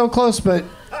silver is so close, but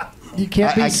you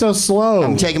can't be so slow.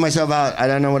 I'm taking myself out. I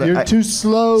don't know what. You're too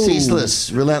slow.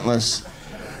 Ceaseless, relentless.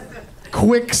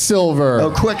 Quicksilver.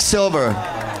 Oh, Quicksilver.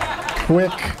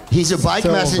 Quick. He's a bike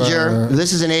Silver. messenger.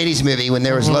 This is an 80s movie when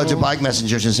there was loads of bike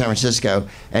messengers in San Francisco.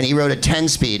 And he rode a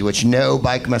 10-speed, which no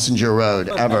bike messenger rode,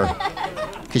 ever.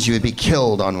 Because you would be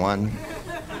killed on one.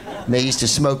 And they used to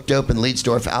smoke dope in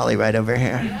Leedsdorf Alley right over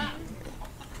here.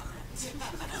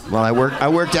 Well, I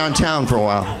worked downtown for a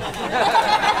while.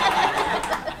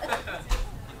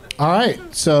 All right,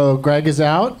 so Greg is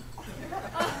out,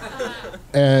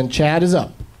 and Chad is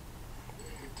up.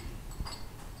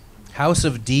 House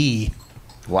of D.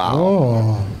 Wow.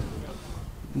 Oh.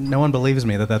 No one believes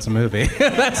me that that's a movie.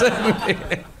 That's a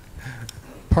movie.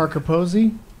 Parker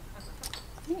Posey?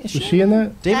 Was she in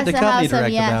that? David That's the Duchovny House of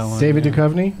directed Yes. that one. David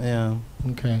Duchovny? Yeah.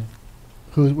 Okay.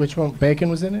 Which one? Bacon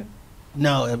was in it?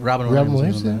 No, Robin Williams. Robin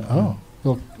Williams was in in it? that.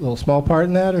 Oh. Little small part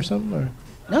in that or something? Or?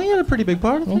 No, he had a pretty big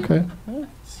part. I think. Okay.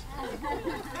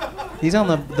 He's on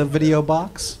the video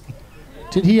box.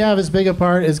 Did he have as big a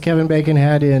part as Kevin Bacon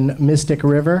had in Mystic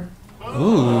River?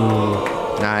 Ooh.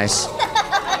 Nice.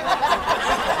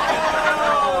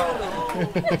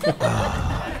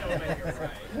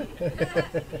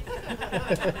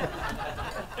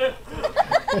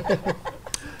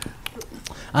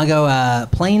 I'll go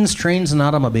Planes, Trains, and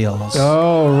Automobiles.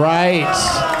 Oh, right.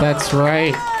 That's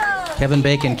right. Kevin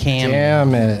Bacon cameo.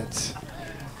 Damn it.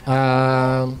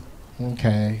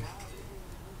 Okay.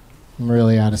 I'm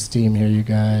really out of steam here, you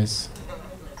guys.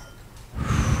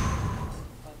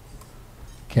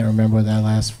 Can't remember what that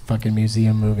last fucking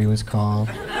museum movie was called.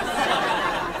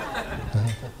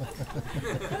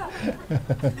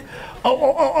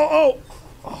 Oh.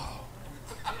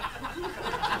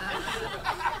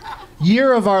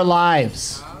 Year of Our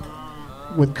Lives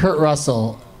with Kurt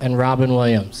Russell and Robin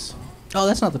Williams. Oh,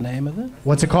 that's not the name of it.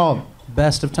 What's it called?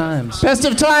 Best of Times. Best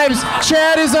of Times.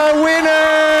 Chad is our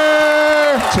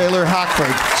winner. Taylor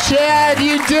Hockford. Chad,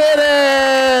 you did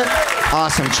it.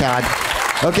 Awesome, Chad.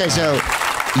 Okay, so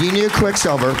you knew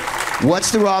Quicksilver.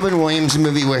 What's the Robin Williams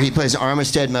movie where he plays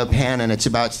Armistead Maupin and it's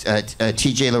about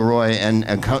T.J. Leroy and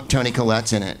Toni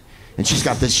Collette's in it? And she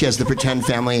has the pretend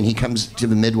family and he comes to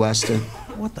the Midwest to...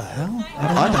 What the hell?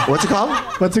 What's it called?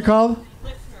 What's it called?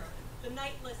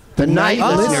 The Night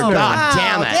Listener. Oh, God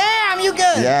damn it. Damn, you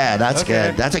good. Yeah, that's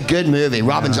good. That's a good movie.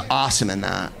 Robin's awesome in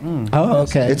that. Oh,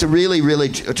 okay. It's a really, really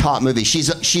top movie.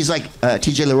 She's like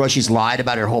T.J. Leroy. She's lied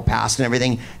about her whole past and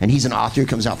everything. And he's an author who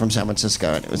comes out from San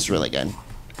Francisco. And it's really good.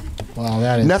 Wow,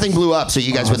 that is... Nothing blew up, so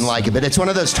you guys wouldn't like it. But it's one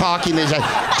of those talking, there's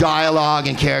like dialogue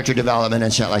and character development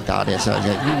and shit like that. So,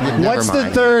 never What's the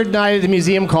mind. third night at the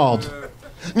museum called?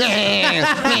 What?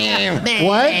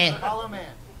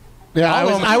 Yeah, I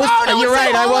was. You're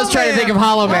right. I was trying to think of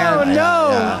Hollow Man. Oh no!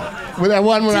 Yeah. With that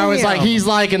one where I was like, he's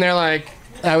like, and they're like,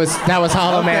 that was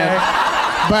Hollow Man.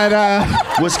 But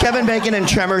Was Kevin Bacon in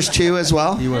Tremors 2 as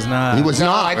well? He was not. He was no,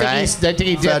 not, I think right? I think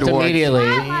he Fred dipped Ward. immediately.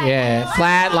 Yeah,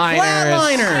 Flatliners.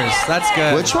 Flatliners. That's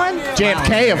good. Which one?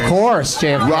 JFK, of course.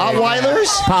 JFK.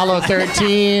 Rottweilers? Apollo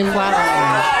 13. Flatliners.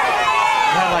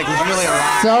 Yeah, like there's really a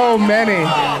lot. So many.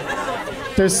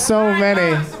 There's so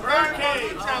many.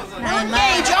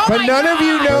 But none of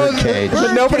you know. Birdcage.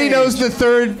 But nobody knows the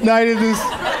third night of this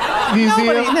museum.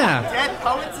 Nobody, nah. Dead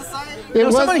Poet Society? It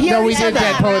was, someone here no, we said did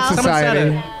Dead that. Poet Someone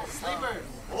said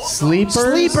Society. Sleepers.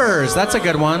 Sleepers. That's a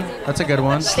good one. That's a good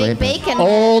one. Big bacon.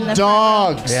 Old in the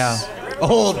dogs. Yeah.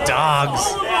 Old dogs.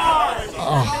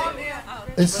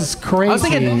 This is crazy. I was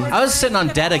thinking. I was sitting on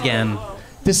Dead Again.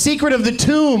 The Secret of the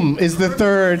Tomb is the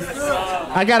third.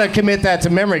 I gotta commit that to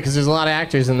memory because there's a lot of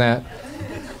actors in that.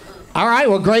 All right,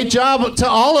 well, great job to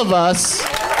all of us.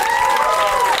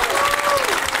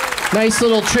 Nice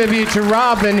little tribute to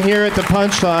Robin here at the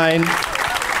Punchline.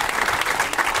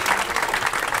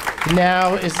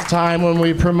 Now is the time when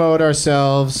we promote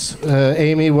ourselves.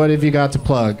 Amy, what have you got to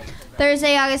plug?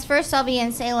 Thursday, August 1st, I'll be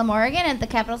in Salem, Oregon at the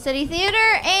Capital City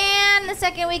Theater. And the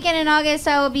second weekend in August,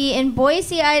 I will be in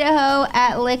Boise, Idaho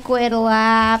at Liquid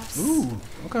Laughs. Ooh.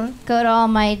 Okay. Go to all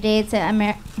my dates at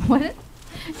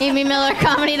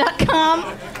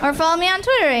AmyMillerComedy.com or follow me on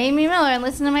Twitter, Amy Miller, and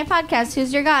listen to my podcast,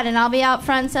 Who's Your God? And I'll be out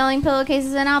front selling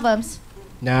pillowcases and albums.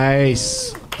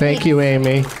 Nice. Thank you,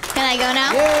 Amy. Can I go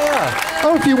now? Yeah.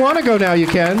 Oh, if you want to go now, you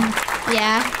can.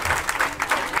 Yeah.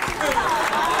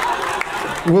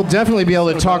 We'll definitely be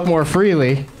able to talk more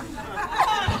freely.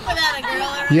 Without a girl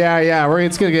around. Yeah.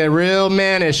 It's going to get real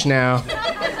mannish now.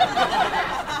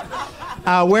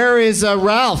 Where is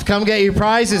Ralph? Come get your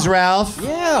prizes, Ralph.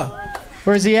 Yeah.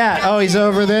 Where's he at? Oh, he's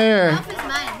over there.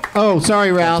 Oh,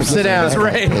 sorry, Ralph. Sit down. It's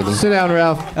Ray. Sit down,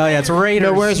 Ralph. Oh, yeah, it's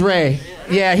Raiders. No, where's Ray?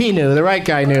 Yeah, he knew. The right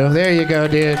guy knew. There you go,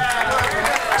 dude.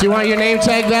 Do you want your name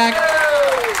tag back?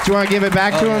 Do you want to give it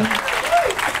back to him?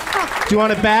 Do you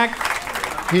want it back?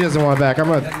 He doesn't want it back. I'm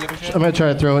gonna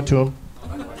try to throw it to him.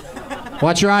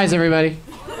 Watch your eyes, everybody.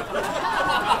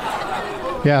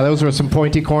 Yeah, those were some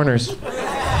pointy corners.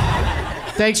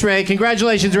 Thanks, Ray.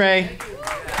 Congratulations, Ray.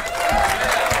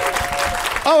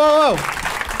 Oh.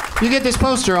 You get this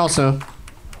poster also.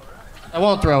 I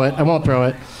won't throw it.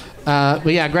 But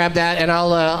yeah, grab that, and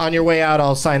I'll on your way out,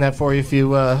 I'll sign that for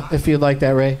you if you'd like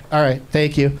that, Ray. All right,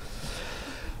 thank you.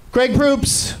 Greg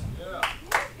Proops.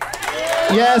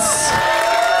 Yes.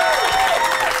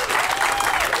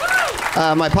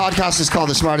 My podcast is called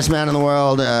The Smartest Man in the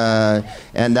World,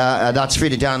 and that's free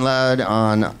to download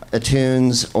on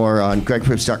iTunes or on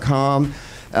gregproops.com.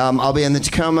 I'll be in the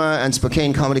Tacoma and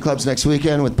Spokane comedy clubs next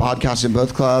weekend with podcasts in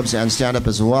both clubs and stand-up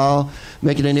as well.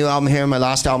 Making a new album here. My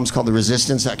last album is called The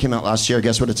Resistance. That came out last year.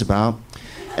 Guess what it's about?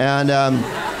 And then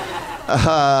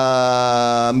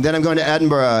I'm going to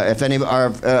Edinburgh. If any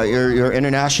of your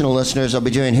international listeners, I'll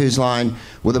be doing Whose Line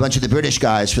with a bunch of the British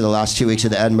guys for the last 2 weeks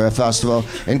of the Edinburgh Festival,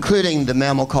 including the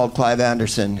mammal called Clive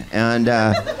Anderson. And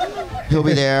he'll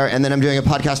be there. And then I'm doing a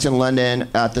podcast in London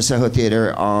at the Soho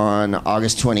Theatre on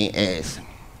August 28th.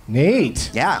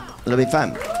 Neat. Yeah, it'll be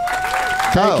fun.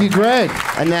 Thank you, Greg.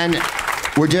 And then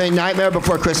we're doing Nightmare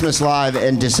Before Christmas live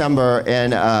in December in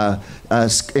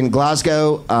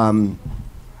Glasgow,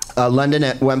 London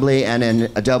at Wembley, and in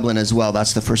Dublin as well.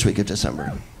 That's the first week of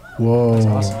December. Whoa. That's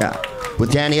awesome. Yeah.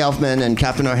 With Danny Elfman and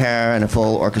Catherine O'Hare and a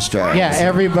full orchestra. Yeah,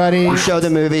 everybody. We show the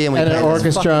movie and we and play an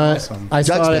orchestra. Awesome. I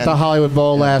saw it at the Hollywood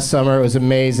Bowl last summer. It was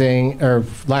amazing, or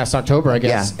last October, I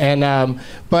guess. Yeah. And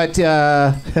but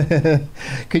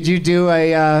could you do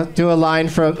a line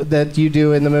from that you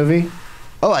do in the movie?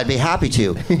 Oh, I'd be happy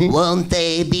to. Won't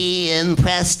they be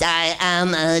impressed? I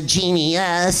am a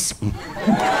genius.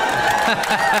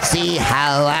 See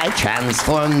how I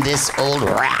transform this old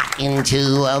rat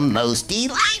into a most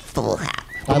delightful hat.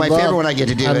 Well, my favorite one I get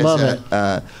to do is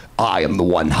I am the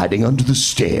one hiding under the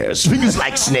stairs. Fingers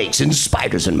like snakes and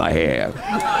spiders in my hair.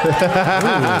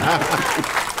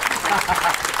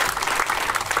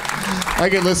 I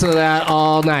could listen to that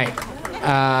all night.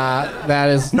 That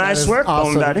is Work,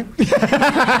 awesome. Bone Daddy.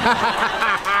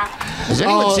 Has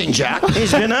anyone seen Jack?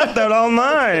 He's been up there all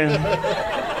night.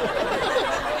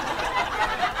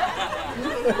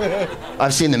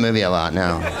 I've seen the movie a lot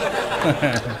now.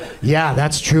 Yeah,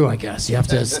 that's true, I guess. You have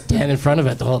to stand in front of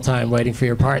it the whole time waiting for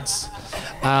your parts.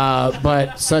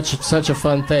 But such a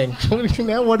fun thing.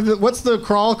 Now, what's the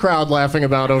crawl crowd laughing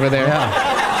about over there?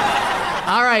 Yeah.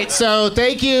 All right, so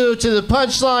thank you to the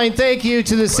Punchline. Thank you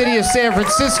to the city of San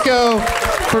Francisco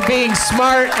for being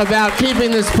smart about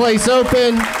keeping this place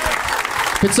open.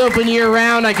 If it's open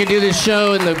year-round, I could do this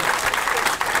show in the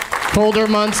colder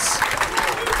months.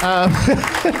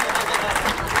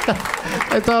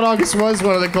 I thought August was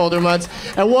one of the colder months.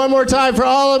 And one more time for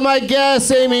all of my guests,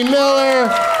 Amy Miller,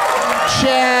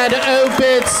 Chad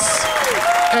Opitz,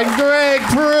 and Greg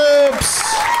Proops.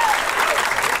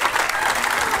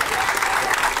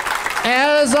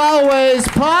 And as always,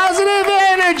 positive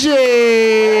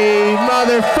energy,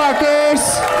 motherfuckers.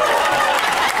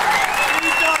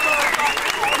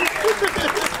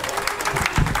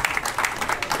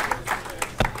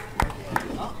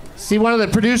 See, one of the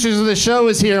producers of the show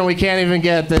is here, and we can't even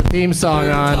get the theme song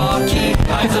on.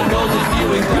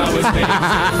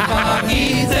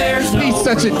 He's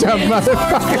such a dumb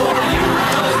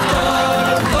motherfucker.